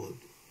the word.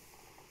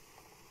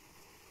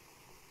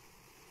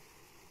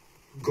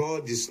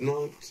 God is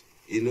not,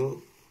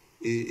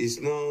 it's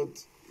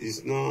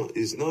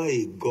not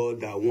a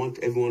God that wants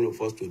every one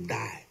of us to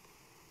die.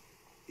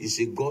 It's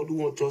a God who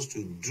wants us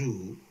to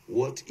do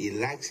what he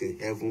likes in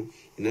heaven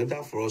in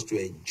order for us to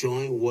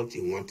enjoy what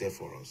he wanted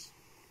for us.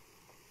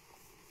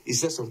 He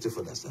said something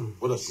for that, sir.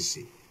 What does he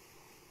say?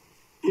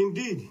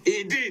 Indeed.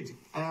 Indeed.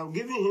 I have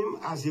given him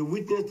as a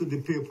witness to the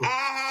people.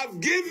 I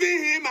have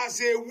given him as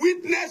a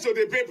witness to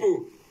the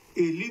people. A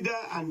leader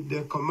and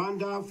a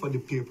commander for the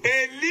people.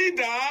 A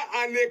leader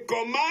and a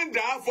commander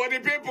for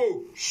the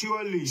people.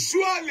 Surely.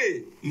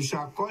 Surely. You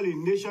shall call a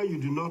nation you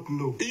do not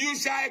know. You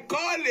shall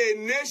call a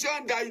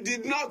nation that you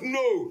did not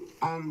know.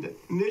 And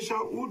nation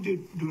who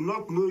do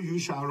not know you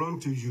shall run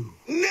to you.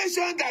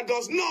 Nation that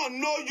does not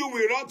know you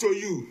will run to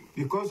you.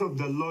 Because of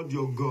the Lord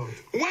your God.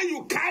 When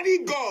you carry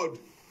God,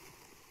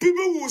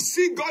 people will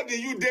see God in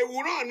you. They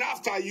will run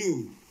after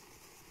you.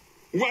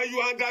 When you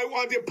are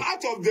on the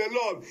path of the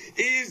Lord,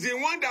 he is the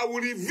one that will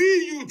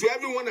reveal you to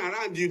everyone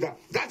around you.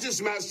 That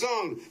is my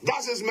son.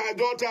 That is my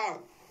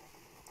daughter.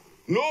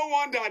 No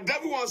wonder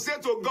everyone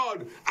said to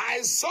God,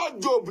 I saw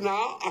Job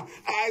now.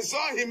 I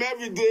saw him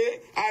every day.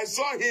 I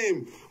saw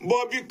him.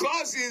 But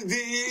because he's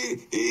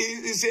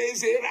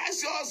a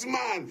righteous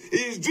man,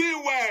 he's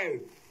doing well.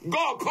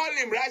 God called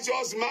him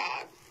righteous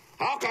man.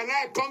 How can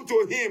I come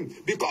to him?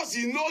 Because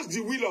he knows the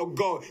will of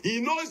God.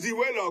 He knows the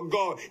will of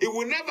God. He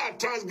will never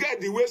transgress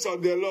the ways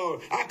of the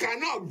Lord. I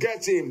cannot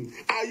get him.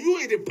 Are you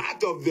in the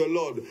path of the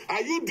Lord?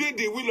 Are you doing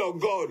the will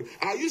of God?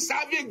 Are you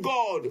serving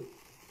God?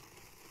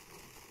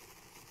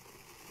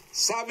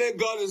 Serving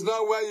God is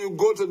not when you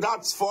go to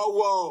that four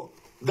wall,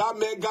 that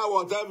mega,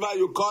 whatever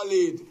you call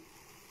it.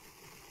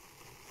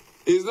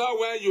 It's not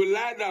when you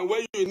lie down,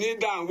 when you kneel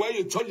down, when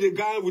you touch the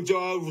ground with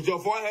your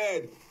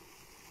forehead.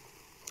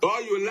 Or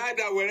you lie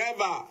down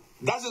wherever.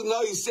 That is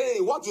not he's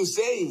saying. What he's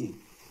saying.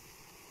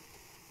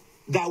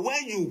 That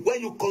when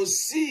you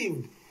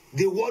conceive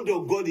the word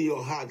of God in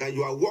your heart and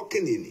you are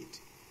walking in it,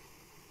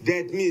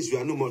 that means you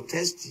are no more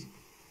thirsty.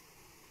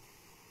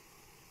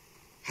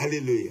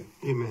 Hallelujah.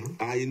 Amen.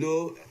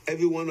 And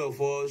every one of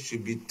us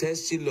should be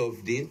thirsty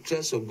of the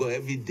interest of God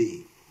every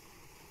day.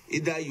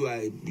 Either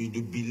you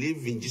do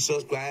believe in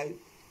Jesus Christ,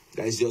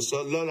 that is your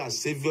son, Lord and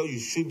Savior, you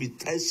should be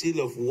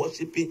thirsty of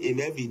worshiping him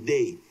every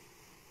day.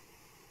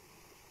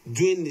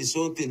 Doing his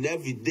own thing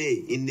every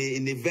day, in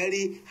a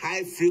very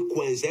high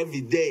frequency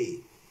every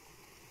day.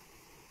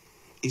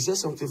 He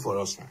says something for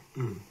us, sir.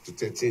 To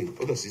 13.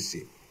 What does he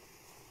say?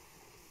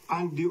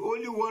 And the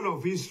only one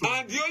of Israel.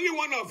 And the only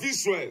one of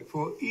Israel.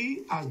 For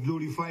he has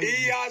glorified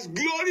He you. has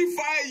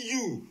glorified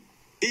you.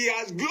 He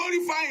has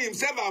glorified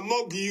himself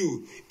among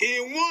you. He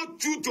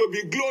wants you to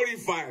be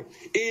glorified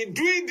in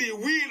doing the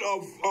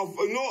will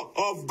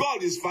of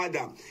God his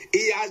Father.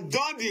 He has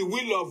done the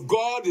will of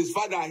God his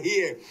Father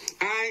here.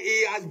 And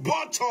he has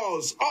brought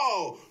us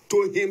all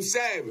to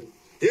himself.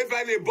 If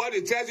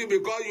anybody tells you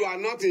because you are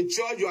not in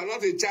church, you are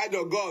not a child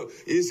of God,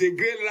 it's a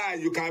great lie.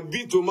 You can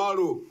be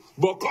tomorrow.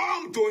 But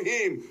come to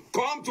him,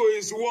 come to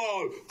his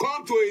word,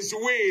 come to his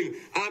will,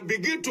 and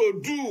begin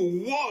to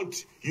do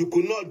what you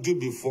could not do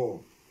before.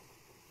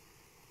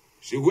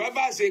 So whoever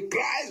is in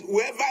Christ,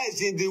 whoever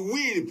is in the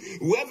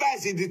will, whoever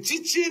is in the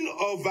teaching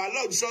of our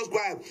Lord Jesus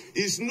Christ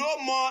is no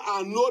more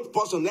an old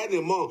person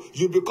anymore.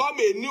 You become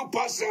a new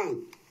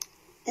person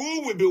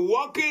who will be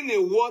walking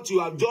in what you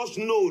have just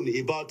known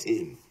about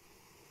him.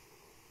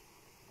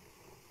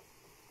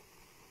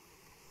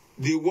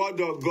 The word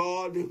of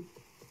God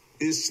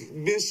is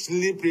being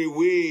slipped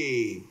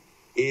away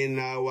in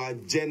our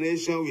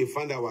generation. We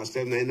find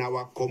ourselves in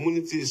our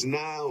communities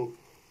now.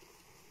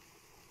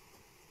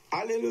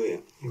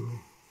 Hallelujah. Amen.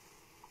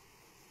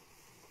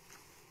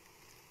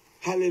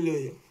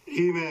 Hallelujah.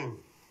 Amen.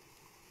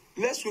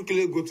 Let's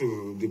quickly go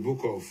to the book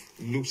of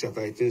Luke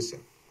chapter 18, sir.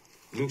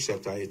 Luke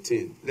chapter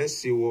 18. Let's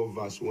see what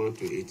verse 1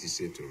 to 8 is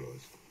saying to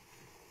us.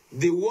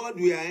 The world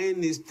we are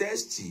in is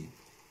thirsty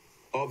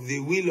of the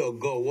will of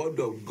God, word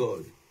of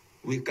God.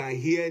 We can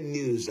hear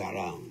news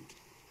around.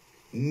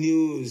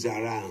 News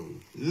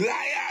around.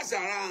 Liars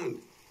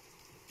around.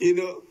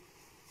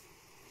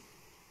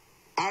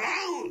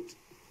 Around.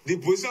 The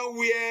position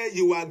where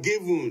you are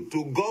given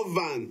to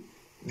govern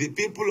the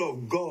people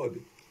of God.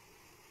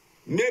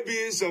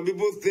 Maybe some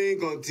people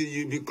think until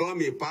you become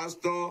a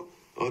pastor,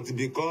 until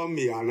you become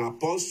an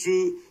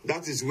apostle,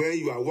 that is where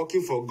you are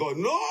working for God.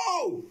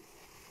 No!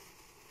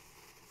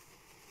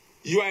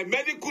 You are a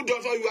medical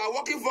doctor, you are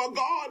working for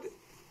God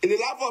in the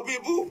life of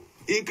people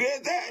He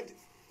created.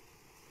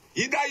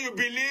 Either you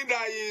believe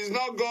that he is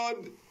not God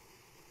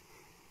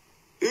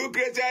who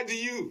created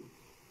you.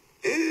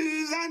 It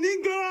is an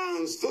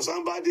ignorance to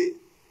somebody.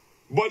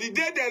 But the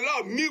day the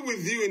Lord meet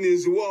with you in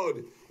his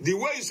word, the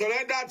way you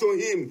surrender to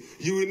him,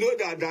 you will know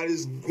that there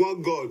is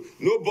one God.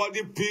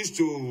 Nobody preached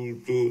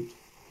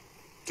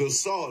to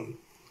Saul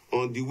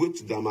on the way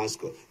to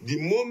Damascus. The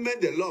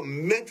moment the Lord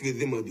met with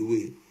him on the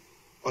way,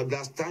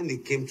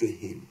 understanding came to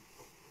him.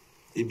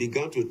 He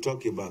began to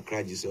talk about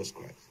Christ Jesus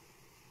Christ.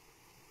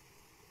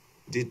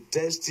 The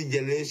thirsty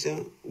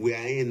generation we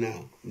are in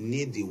now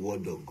need the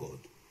word of God.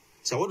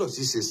 So what does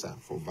he say, sir,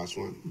 from verse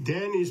 1?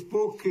 Then he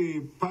spoke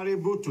a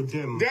parable to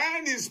them.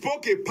 Then he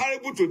spoke a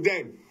parable to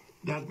them.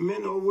 That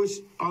men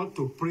always ought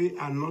to pray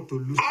and not to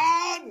lose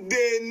heart. How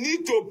they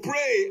need to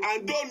pray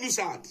and don't lose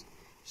heart.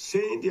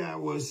 Saying there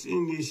was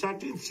in a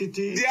certain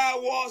city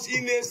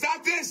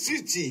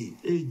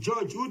a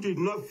judge who did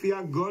not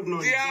fear God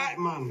nor regard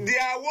man.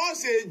 There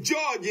was a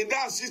judge in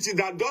that city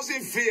that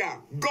doesn't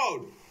fear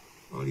God.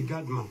 Or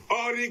regard man.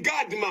 Or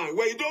regard man.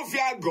 When you don't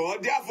fear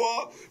God,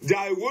 therefore,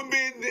 there wouldn't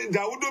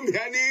be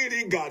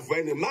any regard for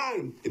any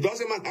man. It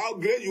doesn't matter how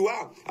great you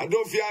are. I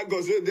don't fear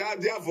God, so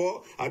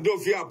therefore, I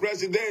don't fear a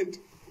president.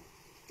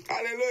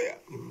 Hallelujah.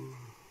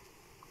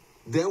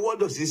 Then what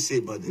does he say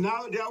about it?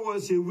 Now there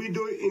was a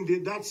widow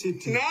in that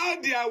city. Now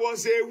there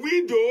was a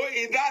widow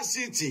in that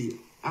city.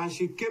 And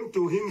she came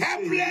to him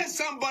helpless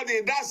somebody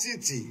in that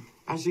city.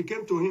 And she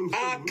came to him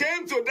and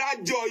came to that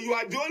judge. You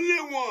are the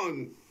only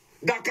one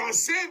that can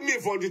save me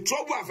from the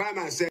trouble I find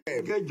myself.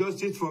 Get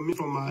justice for me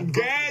from my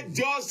adversaries. Get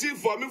justice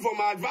for me from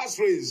my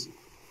adversaries.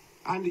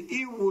 And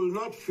he will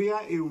not fear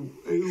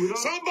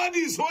Somebody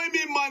is owing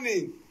me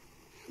money.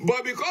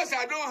 But because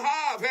I don't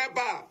have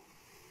helper,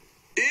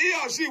 he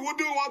or she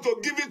wouldn't want to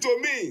give it to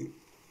me.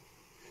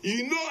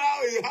 You know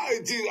how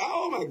it is.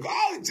 Oh my God,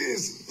 how it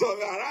is so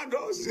around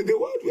us in the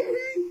world we're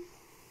in.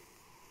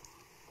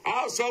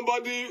 How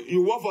somebody,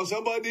 you work for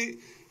somebody,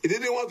 he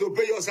didn't want to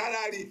pay your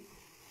salary.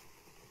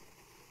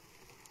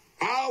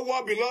 How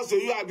what belongs to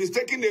you has been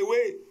taken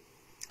away.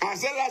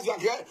 As well as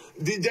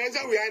the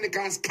generation we are in, they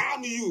can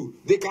scam you.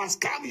 They can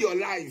scam your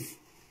life.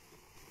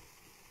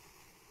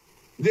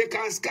 They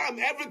can scam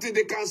everything.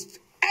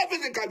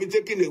 Everything can be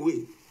taken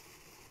away.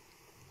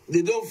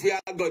 They don't fear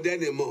God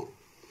anymore.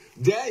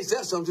 There he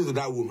said something to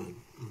that woman.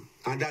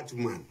 And that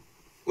woman.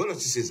 What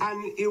does she say?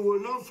 And it will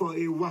not for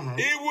a while.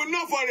 It will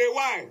not for a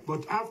while.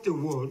 But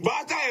afterward. But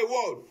after a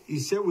word. He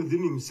said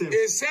within himself.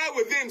 He said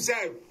within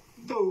himself.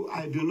 Though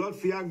I do not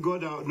fear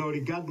God nor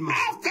regard man.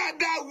 After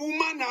that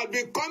woman had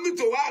been coming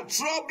to her,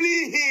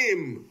 troubling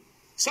him.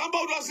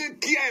 Somebody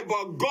doesn't care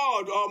about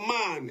God or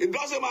man. It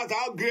doesn't matter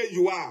how great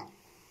you are.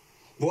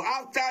 But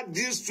after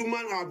this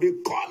woman had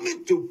been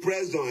coming to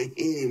press on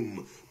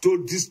him,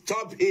 to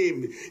disturb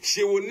him,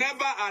 she will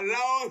never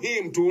allow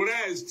him to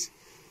rest,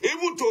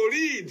 even to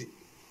read,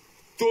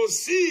 to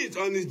sit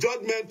on his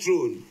judgment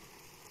throne.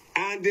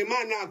 And the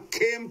man now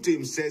came to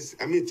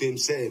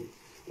himself,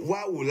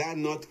 why will I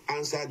not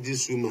answer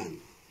this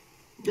woman?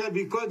 Yeah,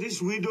 because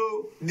this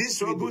widow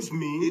troubles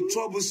me. It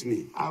troubles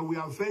me. I will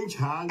avenge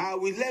her.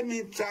 Let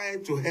me try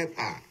to help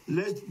her.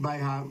 Lest by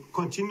her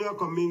continual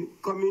coming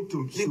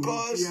to me.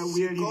 Because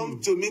she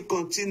comes to me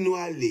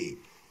continually.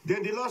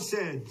 Then the Lord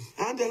said.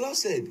 And the Lord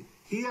said.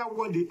 Hear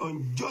what the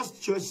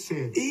unjust judge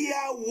said. Hear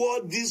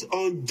what this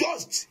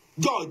unjust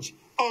judge.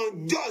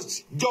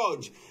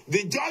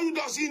 The judge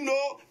doesn't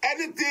know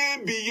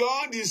anything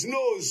beyond his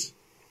nose.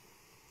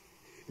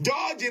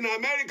 Judge in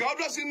America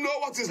doesn't know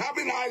what is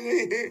happening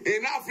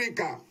in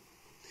Africa.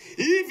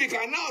 If he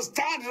cannot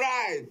stand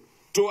right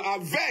to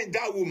avenge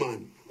that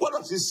woman, what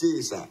does he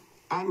say, sir?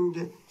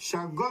 And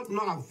shall God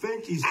not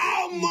avenge his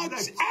How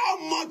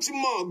much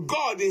more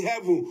God in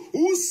heaven,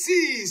 who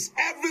sees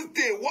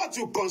everything, what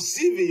you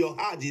conceive in your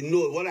heart, he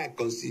knows what I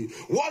conceive.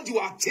 What you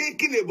are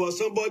thinking about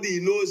somebody, he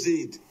knows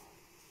it.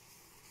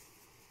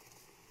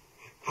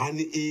 And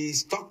he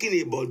is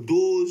talking about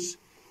those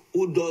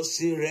who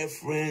doesn't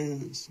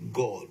reference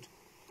God,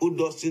 who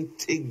doesn't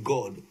take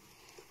God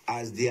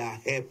as their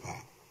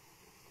helper.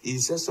 He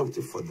says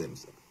something for them,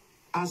 sir.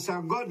 And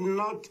shall God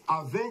not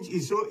avenge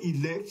his own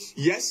elect?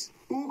 Yes.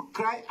 Who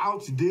cry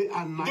out day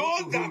and night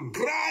those to that him.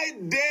 cry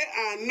day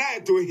and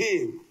night to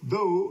him.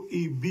 Though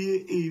he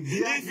be if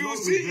you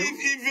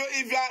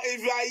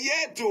are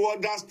here to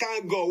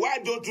understand God, why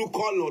don't you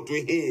call unto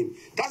him?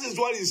 That is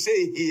what he's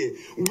saying here.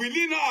 Will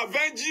he not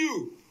avenge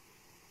you?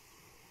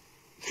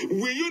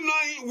 Will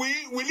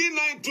he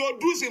not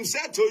introduce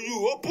himself to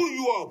you, open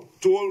you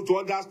up to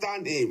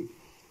understand him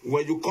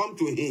when you come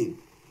to him?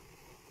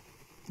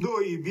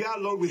 Though he be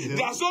along with them.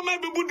 There are so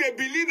many people, they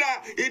believe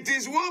that it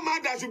is one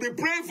man that should be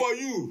praying for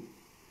you.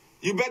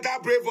 You better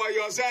pray for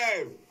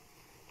yourself.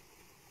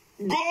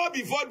 Go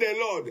before the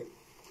Lord.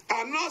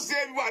 I'm not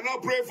saying people are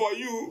not praying for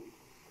you,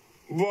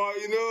 but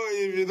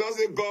if it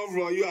doesn't come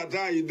from you at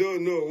times, you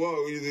don't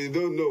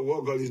know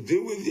what God is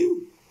doing with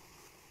you.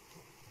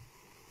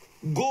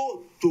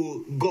 Go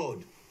to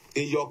God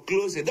in your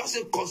closet. It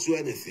doesn't cost you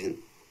anything.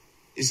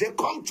 He said,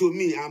 come to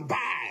me and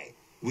buy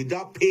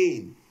without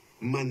paying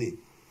money.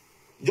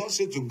 Just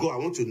say to God, I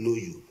want to know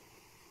you.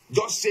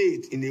 Just say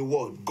it in a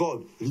word.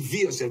 God,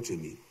 reveal yourself to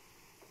me.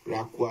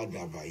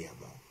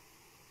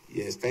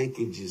 Yes, thank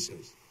you,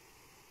 Jesus.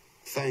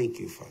 Thank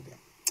you, Father.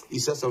 You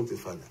said something,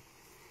 Father.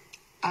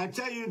 I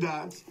tell you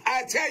that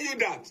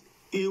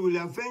He will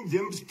avenge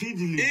them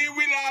speedily. He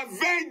will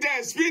avenge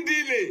them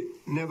speedily.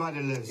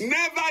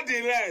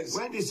 Nevertheless,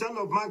 when the Son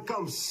of Man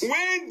comes,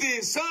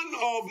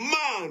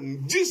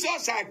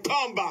 Jesus shall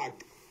come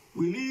back.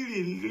 Will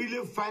he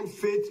really find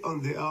faith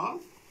on the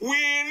earth? We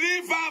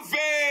live our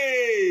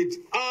faith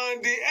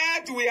on the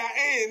earth we are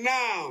in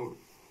now.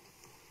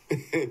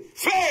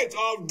 Faith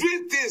of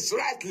doing things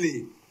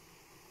rightly.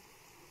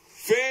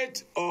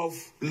 Faith of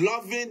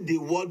loving the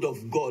word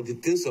of God, the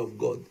things of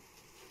God.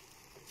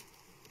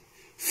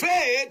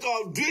 Faith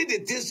of doing the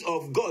things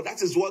of God.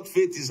 That is what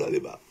faith is all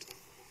about.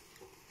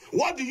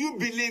 What do you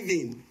believe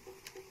in?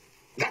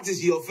 That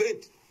is your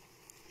faith.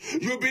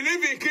 You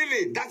believe in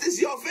killing. That is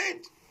your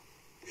faith.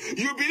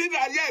 You believe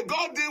that, yeah,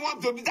 God didn't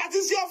want to be. That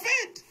is your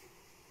faith.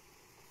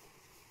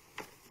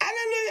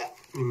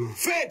 Hallelujah.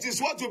 Faith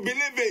is what you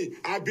believe in.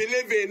 I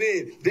believe in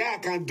it. Then I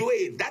can do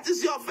it. That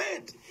is your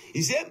faith.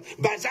 He said,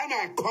 by the time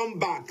I come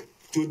back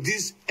to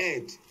this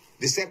earth,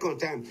 the second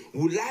time,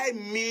 will I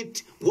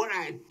meet what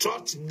I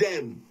taught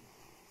them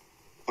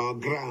on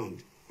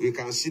ground? We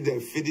can see them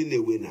fading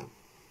away now.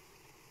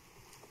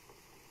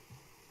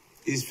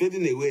 It's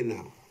fading away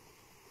now.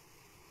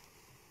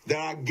 There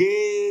are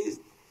gay,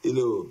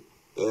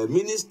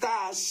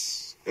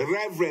 ministers,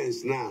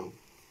 reverends now.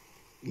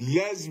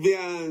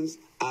 Lesbians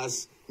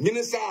as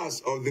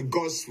ministers of the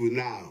gospel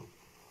now.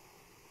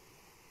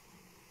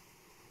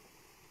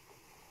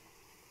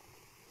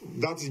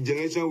 That's the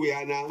generation we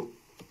are now.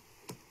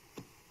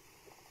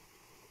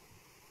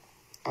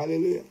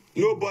 Hallelujah.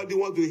 Nobody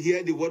wants to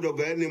hear the word of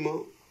God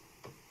anymore.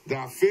 There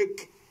are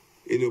fake,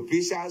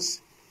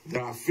 preachers.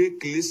 There are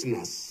fake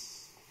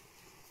listeners.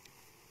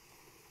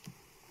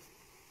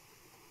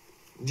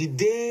 The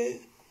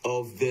day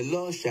of the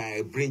Lord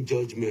shall bring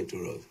judgment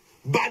to us.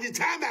 By the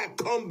time I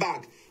come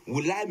back,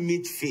 will I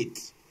meet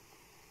faith?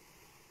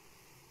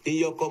 In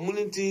your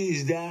community,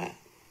 is there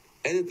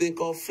anything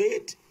called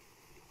faith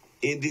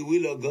in the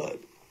will of God?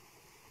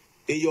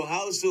 In your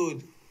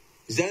household,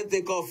 is there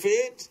anything called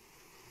faith?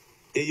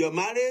 In your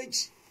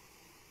marriage?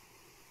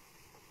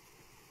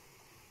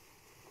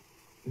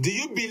 Do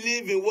you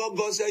believe in what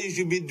God said you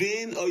should be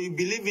doing, or you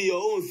believe in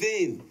your own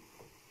thing?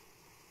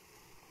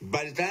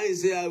 By the time you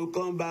say, I will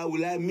come back,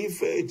 will I meet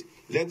faith?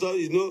 Let us,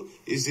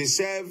 it's a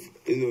self,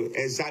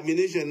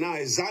 examination now.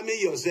 Examine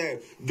yourself.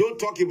 Don't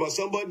talk about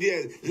somebody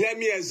else. Let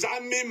me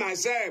examine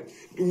myself.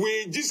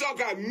 Will Jesus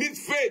can meet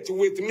faith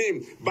with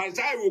me? By the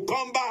time I will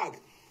come back.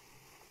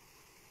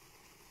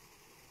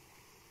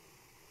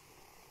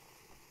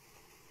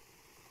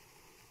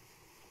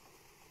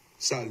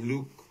 So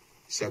Luke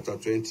chapter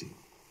 20.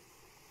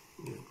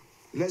 Yeah.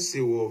 Let's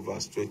see what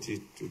verse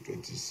 20 to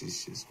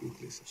 26 is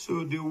quickly.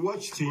 So they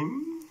watched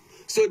him.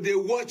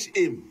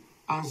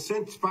 And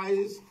sent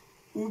spies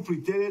who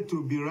pretended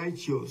to be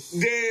righteous.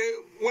 When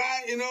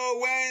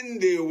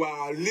they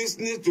were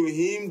listening to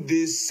him,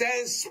 they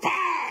sent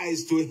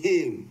spies to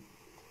him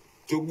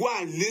to go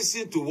and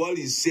listen to what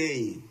he's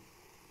saying.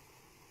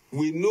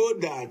 We know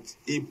that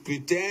he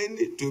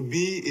pretended to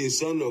be a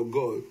son of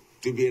God,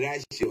 to be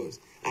righteous.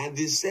 And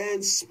they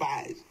sent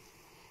spies.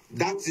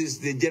 That is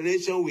the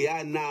generation we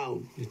are now.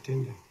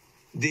 Pretender.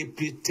 They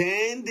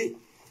pretend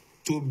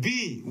to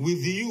be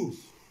with you,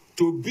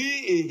 to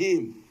be in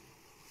him.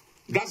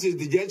 That is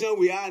the generation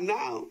we are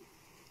now.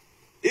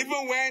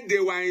 Even when they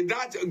were in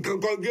that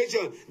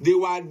congregation, they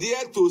were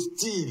there to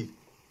steal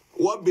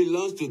what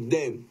belongs to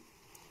them.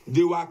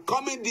 They were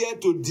coming there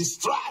to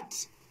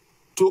distract,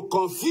 to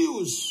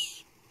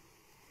confuse.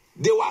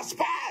 They were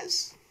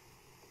spies.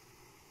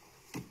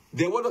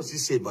 Then what does he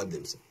say about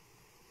themselves?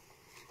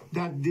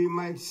 That they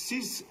might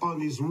seize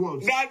on his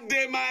word.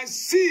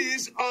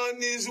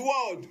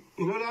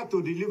 In order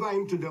to deliver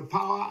him to the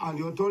power and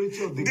the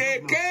authority of the They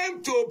governor.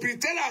 came to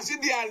pretend as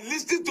if they are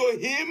listening to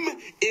him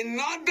in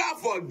order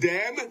for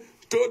them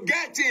to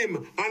get him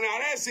and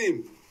arrest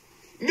him.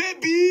 Maybe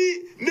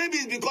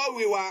it's because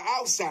we were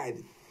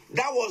outside.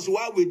 That was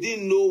why we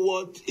didn't know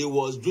what he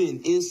was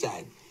doing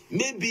inside.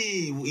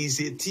 Maybe he's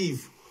a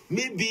thief.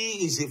 Maybe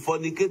he's a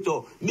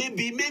fornicator.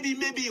 Maybe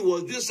he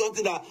was doing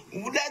something that,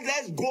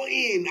 let's go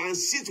in and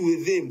sit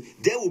with him.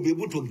 Then we'll be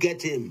able to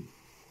get him.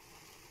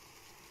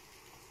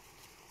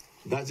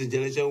 That's the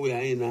generation we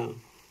are in now.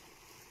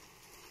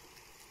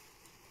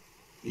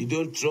 You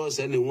don't trust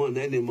anyone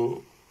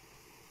anymore.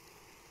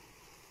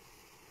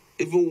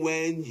 Even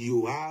when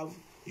you have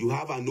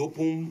an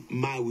open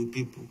mind with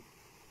people,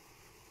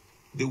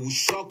 they will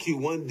shock you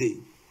one day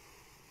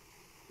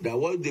that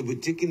what they be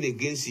taking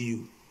against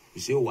you.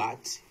 You say,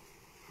 what?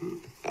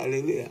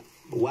 Hallelujah.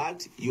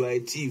 What? You are a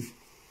thief.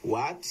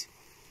 What?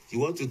 You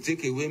want to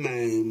take away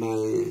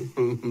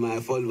my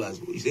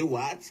followers. You say,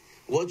 what?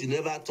 What you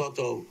never thought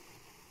of.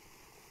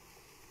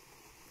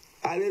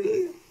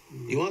 Hallelujah.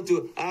 You want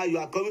to, you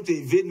are coming to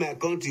invade my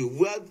country.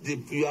 What?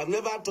 You have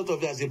never thought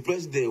of it as a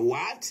president.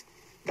 What?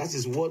 That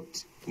is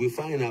what we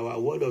find in our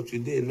world of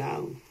today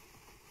now.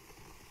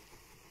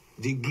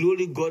 The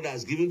glory God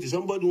has given to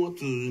somebody want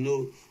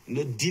to,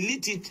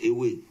 delete it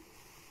away.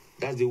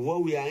 That's the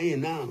world we are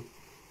in now.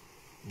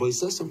 But he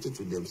said something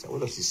to them. What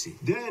does he say?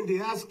 Then they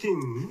ask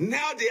him.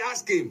 Now they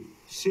ask him,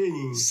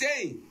 saying,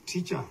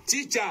 Teacher,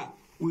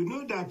 we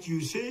know that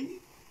you said,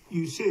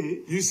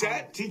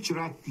 teach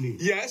rightly.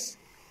 Yes.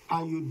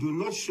 And you do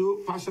not show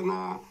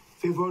personal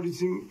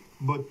favoritism,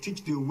 but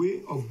teach the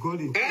way of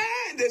God in truth.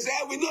 They say,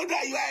 we know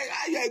that you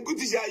are a good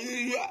teacher.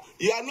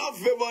 You are not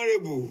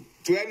favorable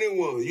to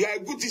anyone. You are a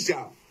good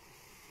teacher.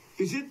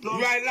 Is it not?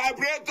 You are a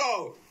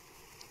liberator.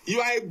 You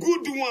are a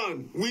good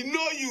one. We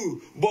know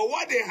you. But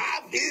what they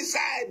have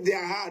inside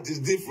their heart is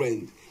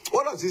different.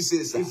 What does it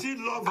say, sir? Is it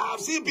love?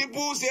 I've seen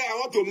people say, I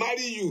want to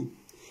marry you.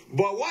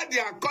 But what they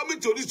are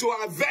coming to this to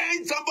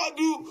avenge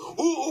somebody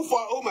who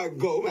for, oh my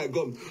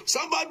God,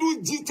 somebody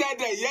who cheated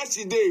there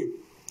yesterday.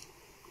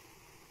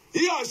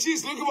 He or she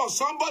is looking for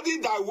somebody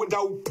that will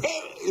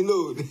pay,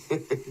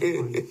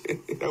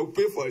 that will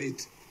pay for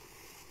it.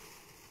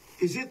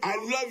 Is it? I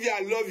love you.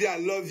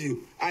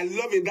 I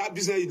love in that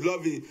business, you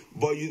love it.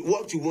 But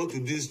what you want to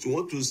do is to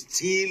want to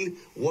steal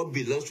what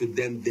belongs to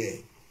them there.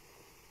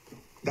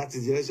 That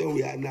is the generation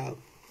we are now.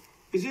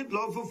 Is it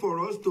lawful for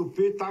us to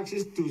pay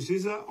taxes to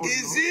Caesar or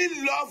Is it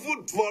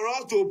lawful for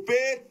us to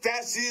pay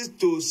taxes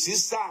to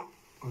Caesar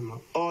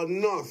or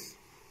not?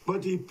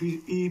 But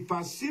he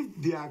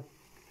perceived their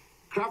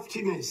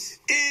craftiness.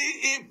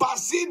 He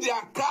perceived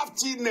their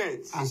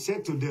craftiness. And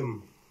said to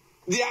them,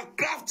 their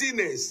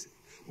craftiness.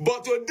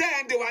 But to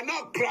them, they were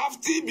not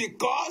crafty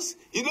because,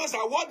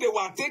 sir, what they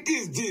were thinking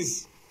is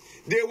this.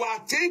 They were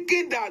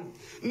thinking that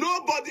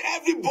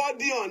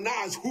everybody on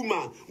earth,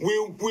 human,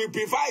 will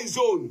prefer his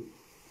own.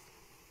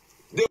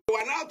 They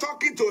were now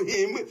talking to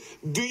him,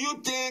 do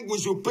you think we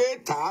should pay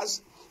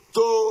tax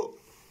to,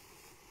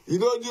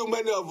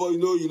 many of us,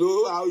 you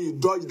know how you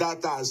dodge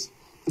that tax.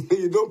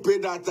 You don't pay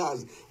that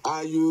tax.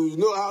 And you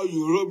know how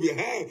you rub your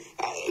hair.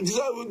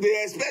 So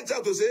they expect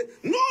us to say,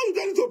 no, you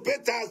don't need to pay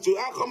tax to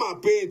come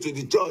and pay it to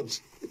the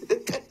church.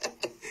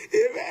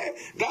 Amen.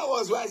 That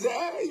was why I said,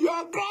 hey, you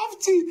are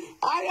crafty.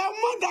 I am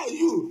more than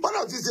you. What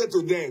does he say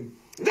to them?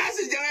 That's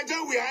the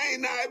generation we are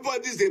in now.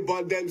 Everybody's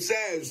about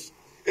themselves.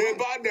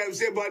 About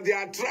themselves, about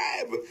their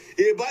tribe,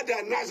 about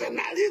their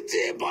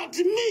nationality, about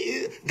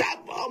me.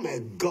 Oh my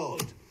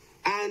God.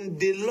 And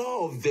the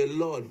law of the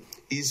Lord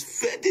is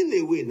fading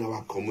away in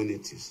our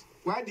communities.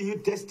 Why do you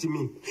test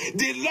me?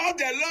 The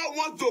Lord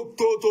wants to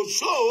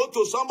show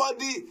to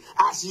somebody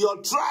as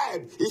your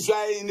tribe, if you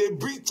are in a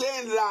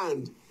Britain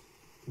land,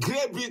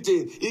 Great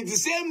Britain, it's the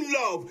same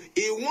love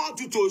he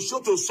wants you to show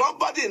to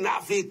somebody in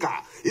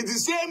Africa. It's the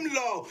same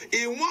love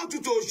he wants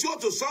you to show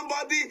to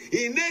somebody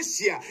in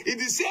Asia.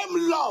 It's the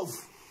same love.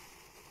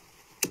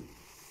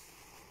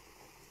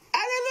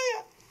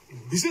 Hallelujah.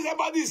 You say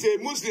somebody is a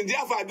Muslim,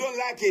 therefore I don't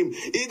like him.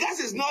 That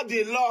is not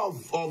the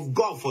love of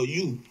God for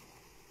you.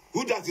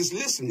 Who that is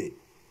listening?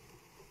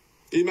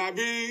 It might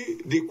be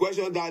the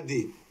question that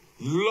day.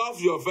 Love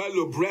your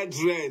fellow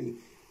brethren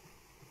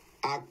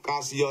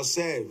as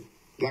yourself.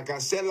 Like I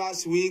said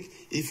last week,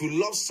 if you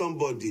love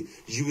somebody,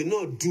 you will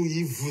not do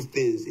evil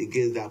things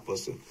against that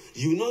person.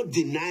 You will not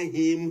deny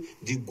him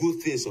the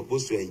good things he's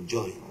supposed to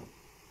enjoy.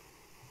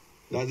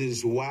 That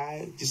is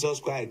why Jesus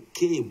Christ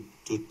came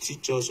to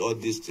teach us all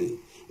these things.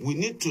 We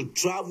need to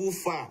travel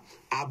far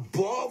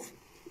above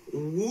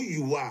who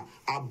you are,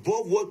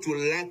 above what you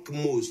like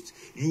most.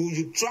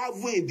 You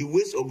travel in the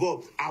ways of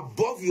God,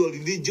 above your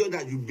religion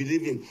that you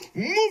believe in.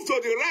 Move to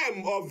the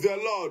realm of the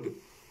Lord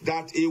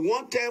that he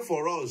wanted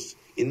for us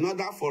in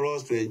order for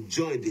us to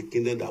enjoy the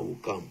kingdom that will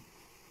come.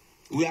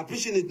 We are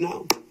preaching it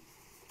now.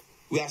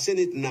 We are saying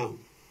it now.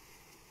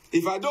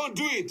 If I don't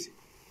do it,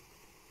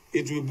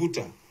 it will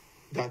butter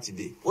that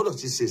day. What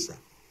does it say, sir?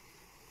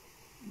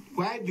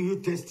 Why do you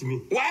test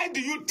me? Why do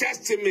you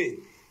test me?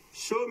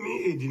 Show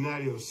me a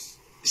denarius.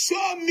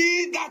 Show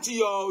me that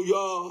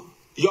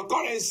your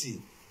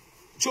currency.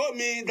 Show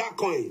me that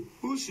coin.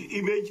 Whose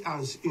image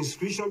and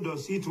inscription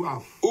does it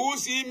have?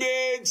 Whose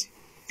image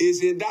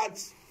is in that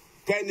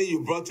penny you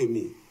brought to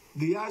me?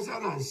 The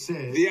answer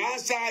said. The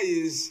answer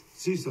is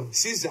Caesar.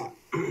 Caesar.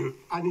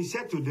 And he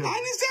said to them.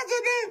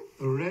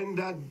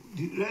 Render.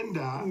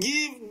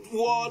 Give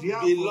what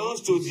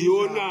belongs to the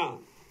owner.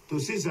 To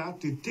Caesar,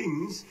 to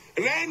things.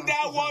 Render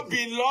what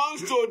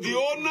belongs to the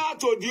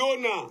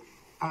owner.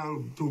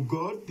 And to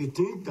God, the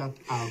things that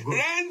are God.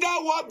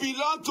 Render what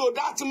belongs to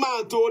that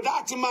man, to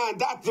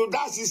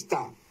that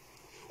sister.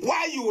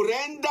 Why you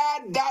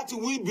render that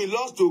which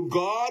belongs to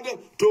God,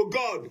 to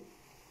God.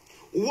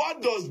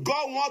 What does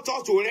God want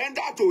us to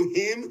render to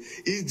him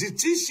is the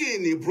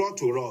teaching he brought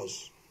to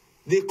us.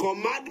 The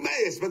commandment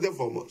he expected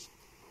from us.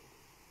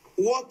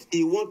 What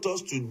he wants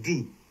us to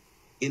do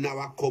in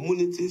our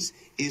communities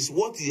is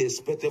what he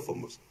expected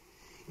from us.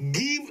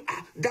 Give,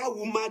 that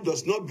woman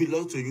does not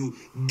belong to you.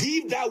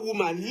 Give that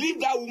woman, leave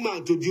that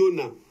woman to the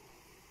owner.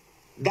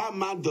 That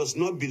man does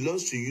not belong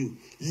to you.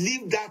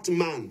 Leave that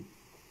man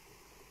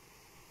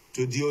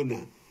to the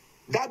owner.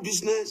 That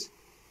business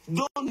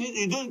You don't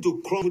need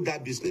to crumble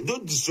that business.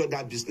 Don't destroy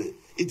that business.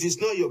 It is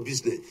not your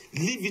business.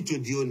 Leave it to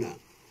the owner.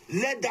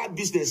 Let that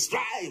business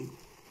thrive.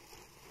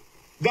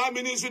 That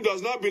ministry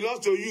does not belong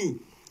to you.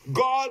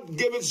 God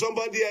gave it to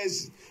somebody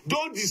else.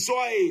 Don't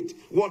destroy it.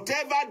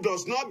 Whatever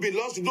does not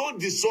belong to you, don't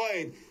destroy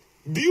it.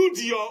 Build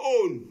your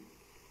own.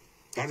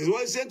 That is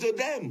what he said to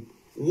them.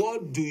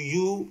 What do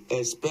you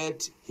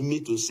expect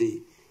me to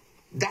say?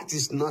 That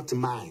is not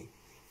mine.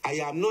 I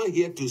am not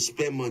here to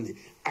spend money.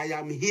 I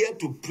am here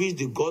to preach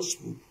the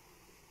gospel.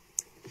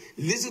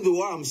 Listen to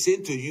what I'm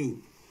saying to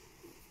you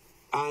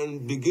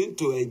and begin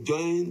to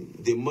enjoy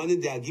the money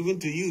they are giving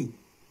to you.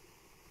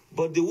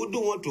 But they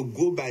wouldn't want to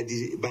go by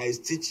his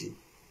teaching.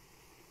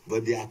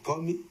 But they are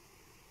coming,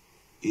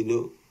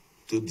 to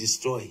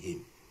destroy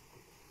him.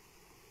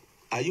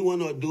 Are you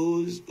one of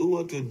those who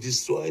want to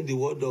destroy the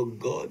word of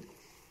God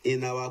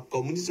in our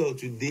community of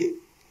today?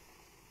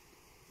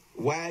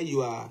 While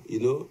you are,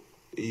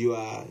 you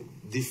are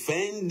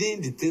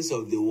defending the things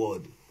of the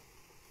word.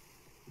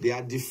 They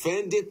are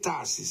defending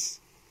taxes.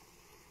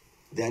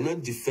 They are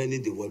not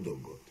defending the word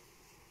of God.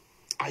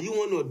 Are you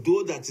one of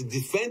those that is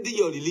defending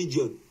your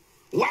religion?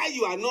 Why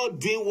you are not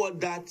doing what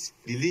that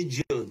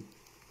religion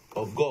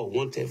of God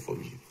wanted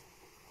from you?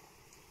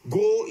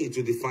 Go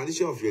into the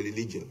foundation of your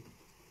religion.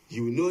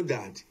 You will know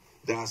that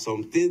there are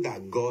some things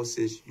that God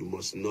says you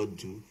must not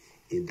do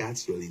in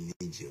that your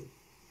religion.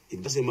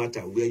 It doesn't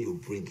matter where you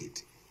bring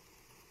it.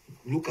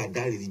 Look at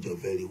that religion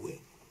very well.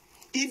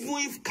 Even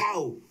if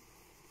cow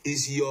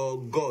is your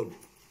God,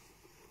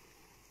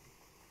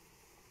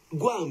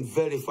 go and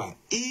verify.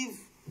 If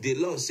the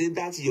law says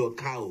that your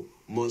cow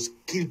must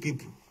kill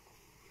people,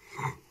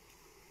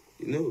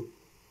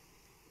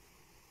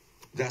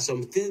 there are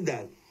some things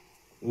that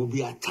will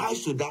be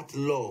attached to that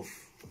love,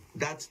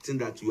 that thing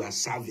that you are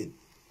serving,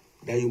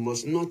 that you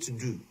must not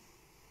do.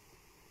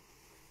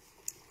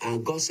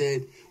 And God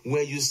said,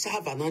 when you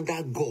serve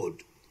another God,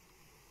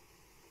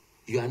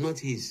 you are not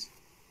his.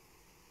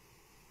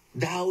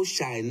 Thou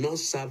shalt not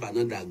serve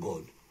another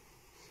God.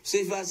 So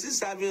if you are still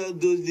serving all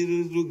those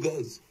little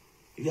gods,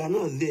 you are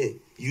not there.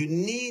 You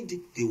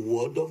need the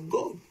word of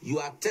God. You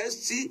are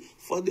thirsty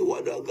for the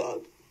word of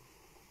God.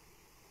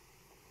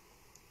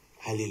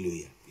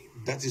 Hallelujah.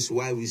 That is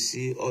why we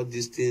see all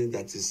these things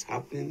that is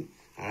happening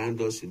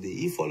around us today.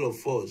 If all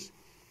of us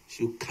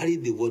should carry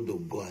the word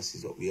of God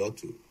as we ought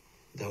to,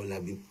 there will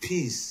have been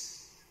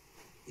peace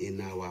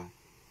in our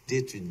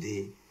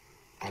day-to-day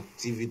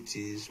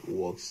activities,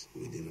 works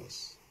within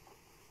us.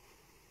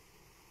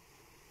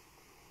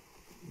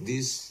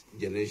 This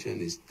generation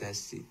is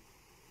thirsty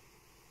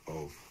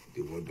of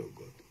the word of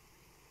God.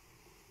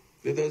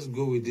 Let us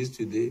go with this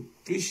today.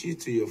 Preach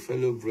it to your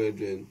fellow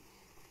brethren.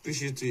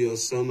 Preach it to your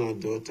son or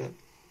daughter.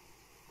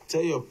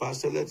 Tell your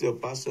pastor, let your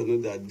pastor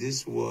know that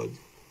this word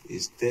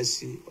is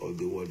thirsty of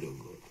the word of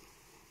God.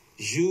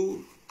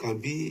 You can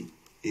be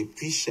a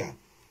preacher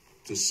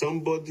to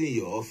somebody in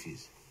your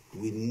office.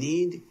 We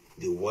need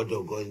the word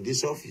of God in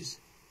this office.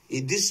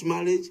 In this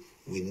marriage,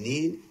 we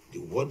need the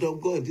word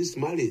of God in this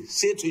marriage.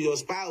 Say to your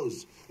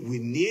spouse, we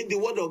need the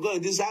word of God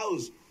in this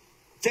house.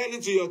 Tell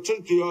it to your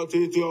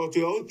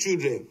own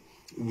children.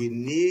 We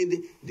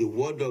need the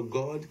word of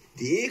God,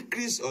 the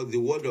increase of the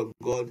word of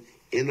God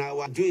in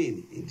our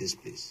doing in this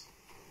place.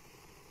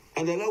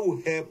 And the Lord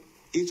will help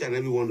each and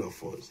every one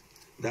of us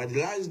that the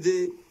last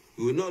day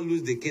we will not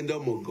lose the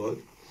kingdom of God.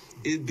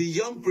 It's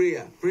beyond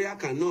prayer. Prayer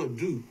cannot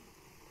do.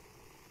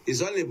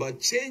 It's all about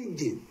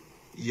changing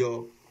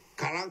your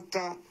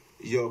character,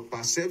 your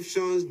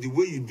perceptions, the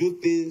way you do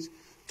things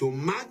to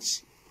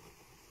match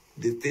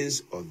the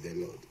things of the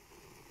Lord.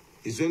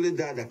 It's only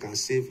that can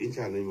save each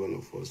and every one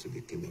of us to the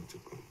kingdom to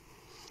come.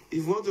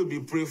 If you want to be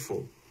prayed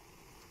for,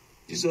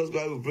 Jesus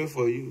Christ will pray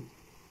for you.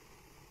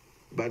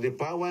 By the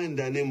power in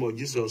the name of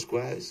Jesus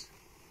Christ,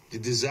 the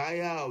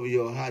desire of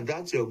your heart,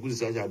 that your good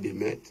desire shall be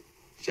met,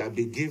 shall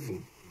be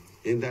given.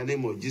 In the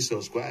name of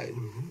Jesus Christ.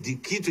 The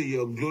key to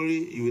your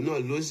glory, you will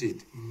not lose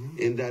it.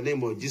 In the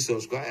name of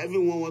Jesus Christ.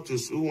 Everyone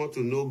who want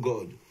to know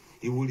God,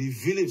 he will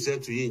reveal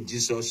himself to you in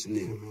Jesus'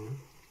 name.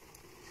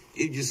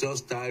 If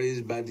Jesus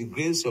tarries, by the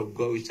grace of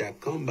God, we shall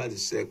come by the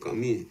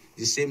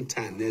same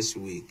time next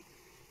week.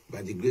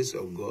 By the grace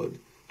of God.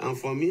 And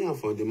for me and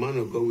for the man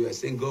of God, we are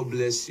saying, God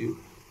bless you.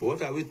 But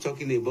what are we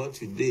talking about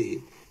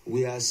today?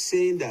 We are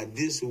saying that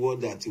this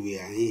world that we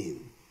are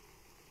in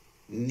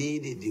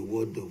need the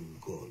word of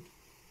God.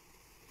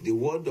 The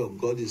word of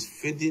God is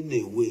fading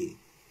away.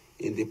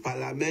 In the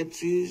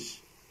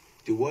parliamentaries,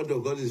 the word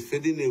of God is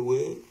fading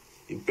away.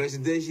 In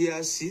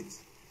presidential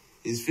seats,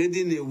 it's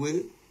fading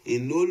away.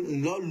 In all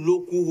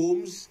local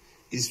homes,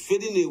 it's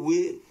fading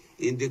away.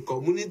 In the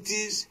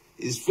communities,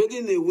 it's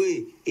fading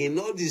away. In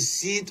all the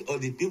seats of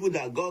the people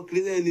that God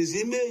created in his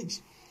image.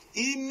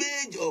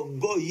 Image of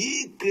God,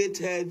 he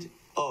created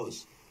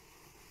us.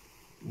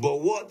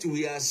 But what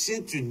we are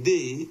seeing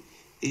today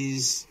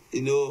is,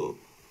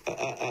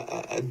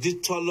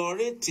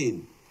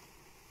 detolerating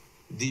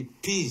the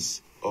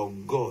peace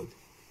of God.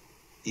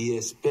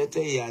 Jesus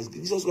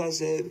Christ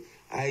said,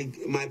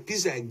 my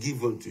peace I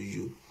give unto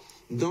you.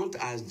 not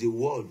as the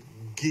world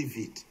give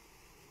it.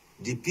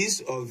 The peace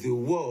of the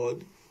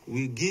world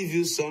will give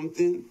you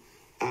something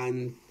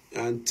and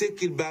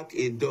take it back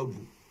in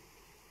double.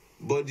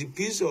 But the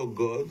peace of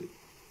God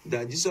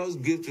that Jesus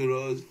gave to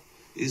us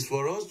is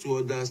for us to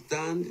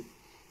understand.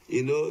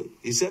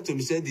 He said to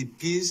me, the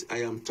peace I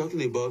am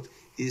talking about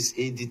is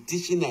in the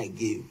teaching I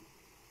gave.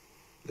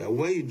 That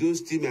when you don't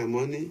steal my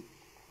money,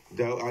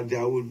 there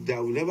will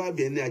never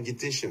be any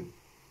agitation.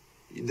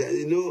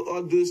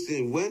 All those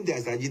things. When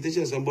there's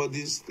agitation in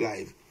somebody's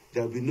life,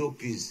 there will be no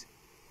peace.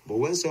 But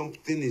when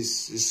something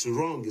is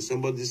wrong in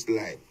somebody's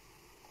life,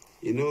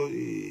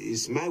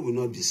 his mind will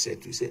not be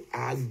set. He said,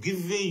 I have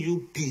given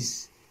you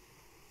peace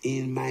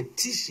in my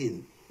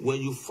teaching. When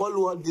you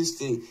follow all these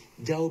things,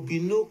 there will be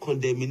no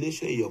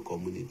condemnation in your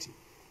community.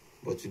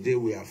 But today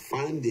we are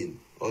finding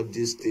all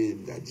these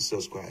things that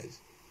Jesus Christ,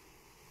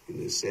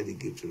 said he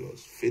gave to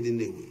us,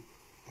 fading away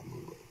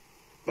among us.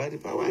 By the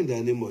power in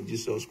the name of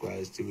Jesus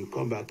Christ, till we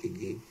come back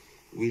again,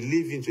 we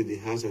live into the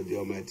hands of the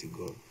Almighty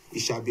God. It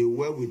shall be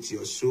well with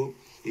your soul.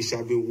 It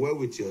shall be well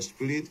with your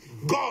spirit.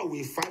 God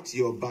will fight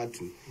your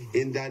battle.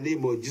 In the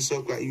name of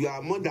Jesus Christ, you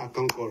are more than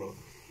conqueror.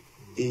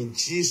 In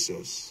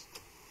Jesus'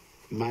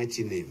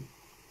 mighty name.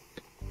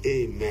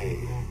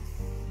 Amen.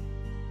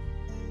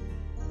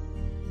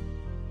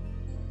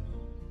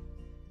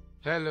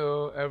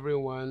 Hello,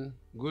 everyone.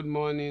 Good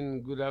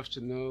morning, good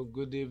afternoon,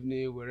 good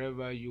evening,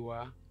 wherever you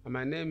are. And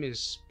my name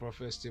is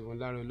Prophet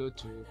Lanre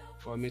Olotu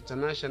from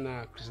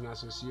International Christian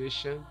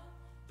Association.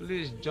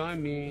 Please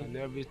join me on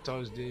every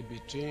Thursday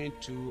between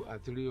 2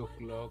 and 3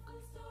 o'clock,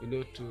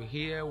 to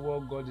hear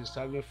what God is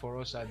having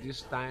for us at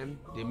this time,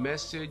 the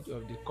message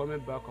of the coming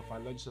back of our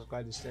Lord Jesus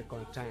Christ the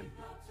second time.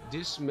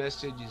 This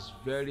message is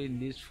very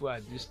needful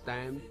at this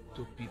time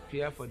to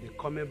prepare for the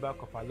coming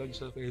back of our Lord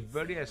Jesus Christ. It's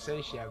very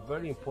essential,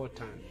 very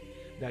important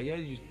that yes,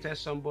 you tell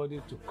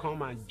somebody to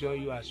come and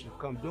join you as you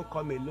come. Don't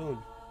come alone,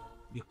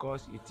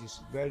 because it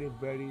is very,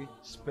 very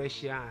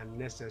special and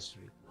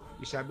necessary.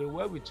 It shall be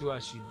well with you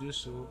as you do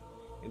so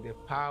in the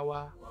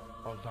power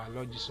of our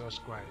Lord Jesus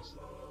Christ.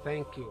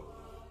 Thank you.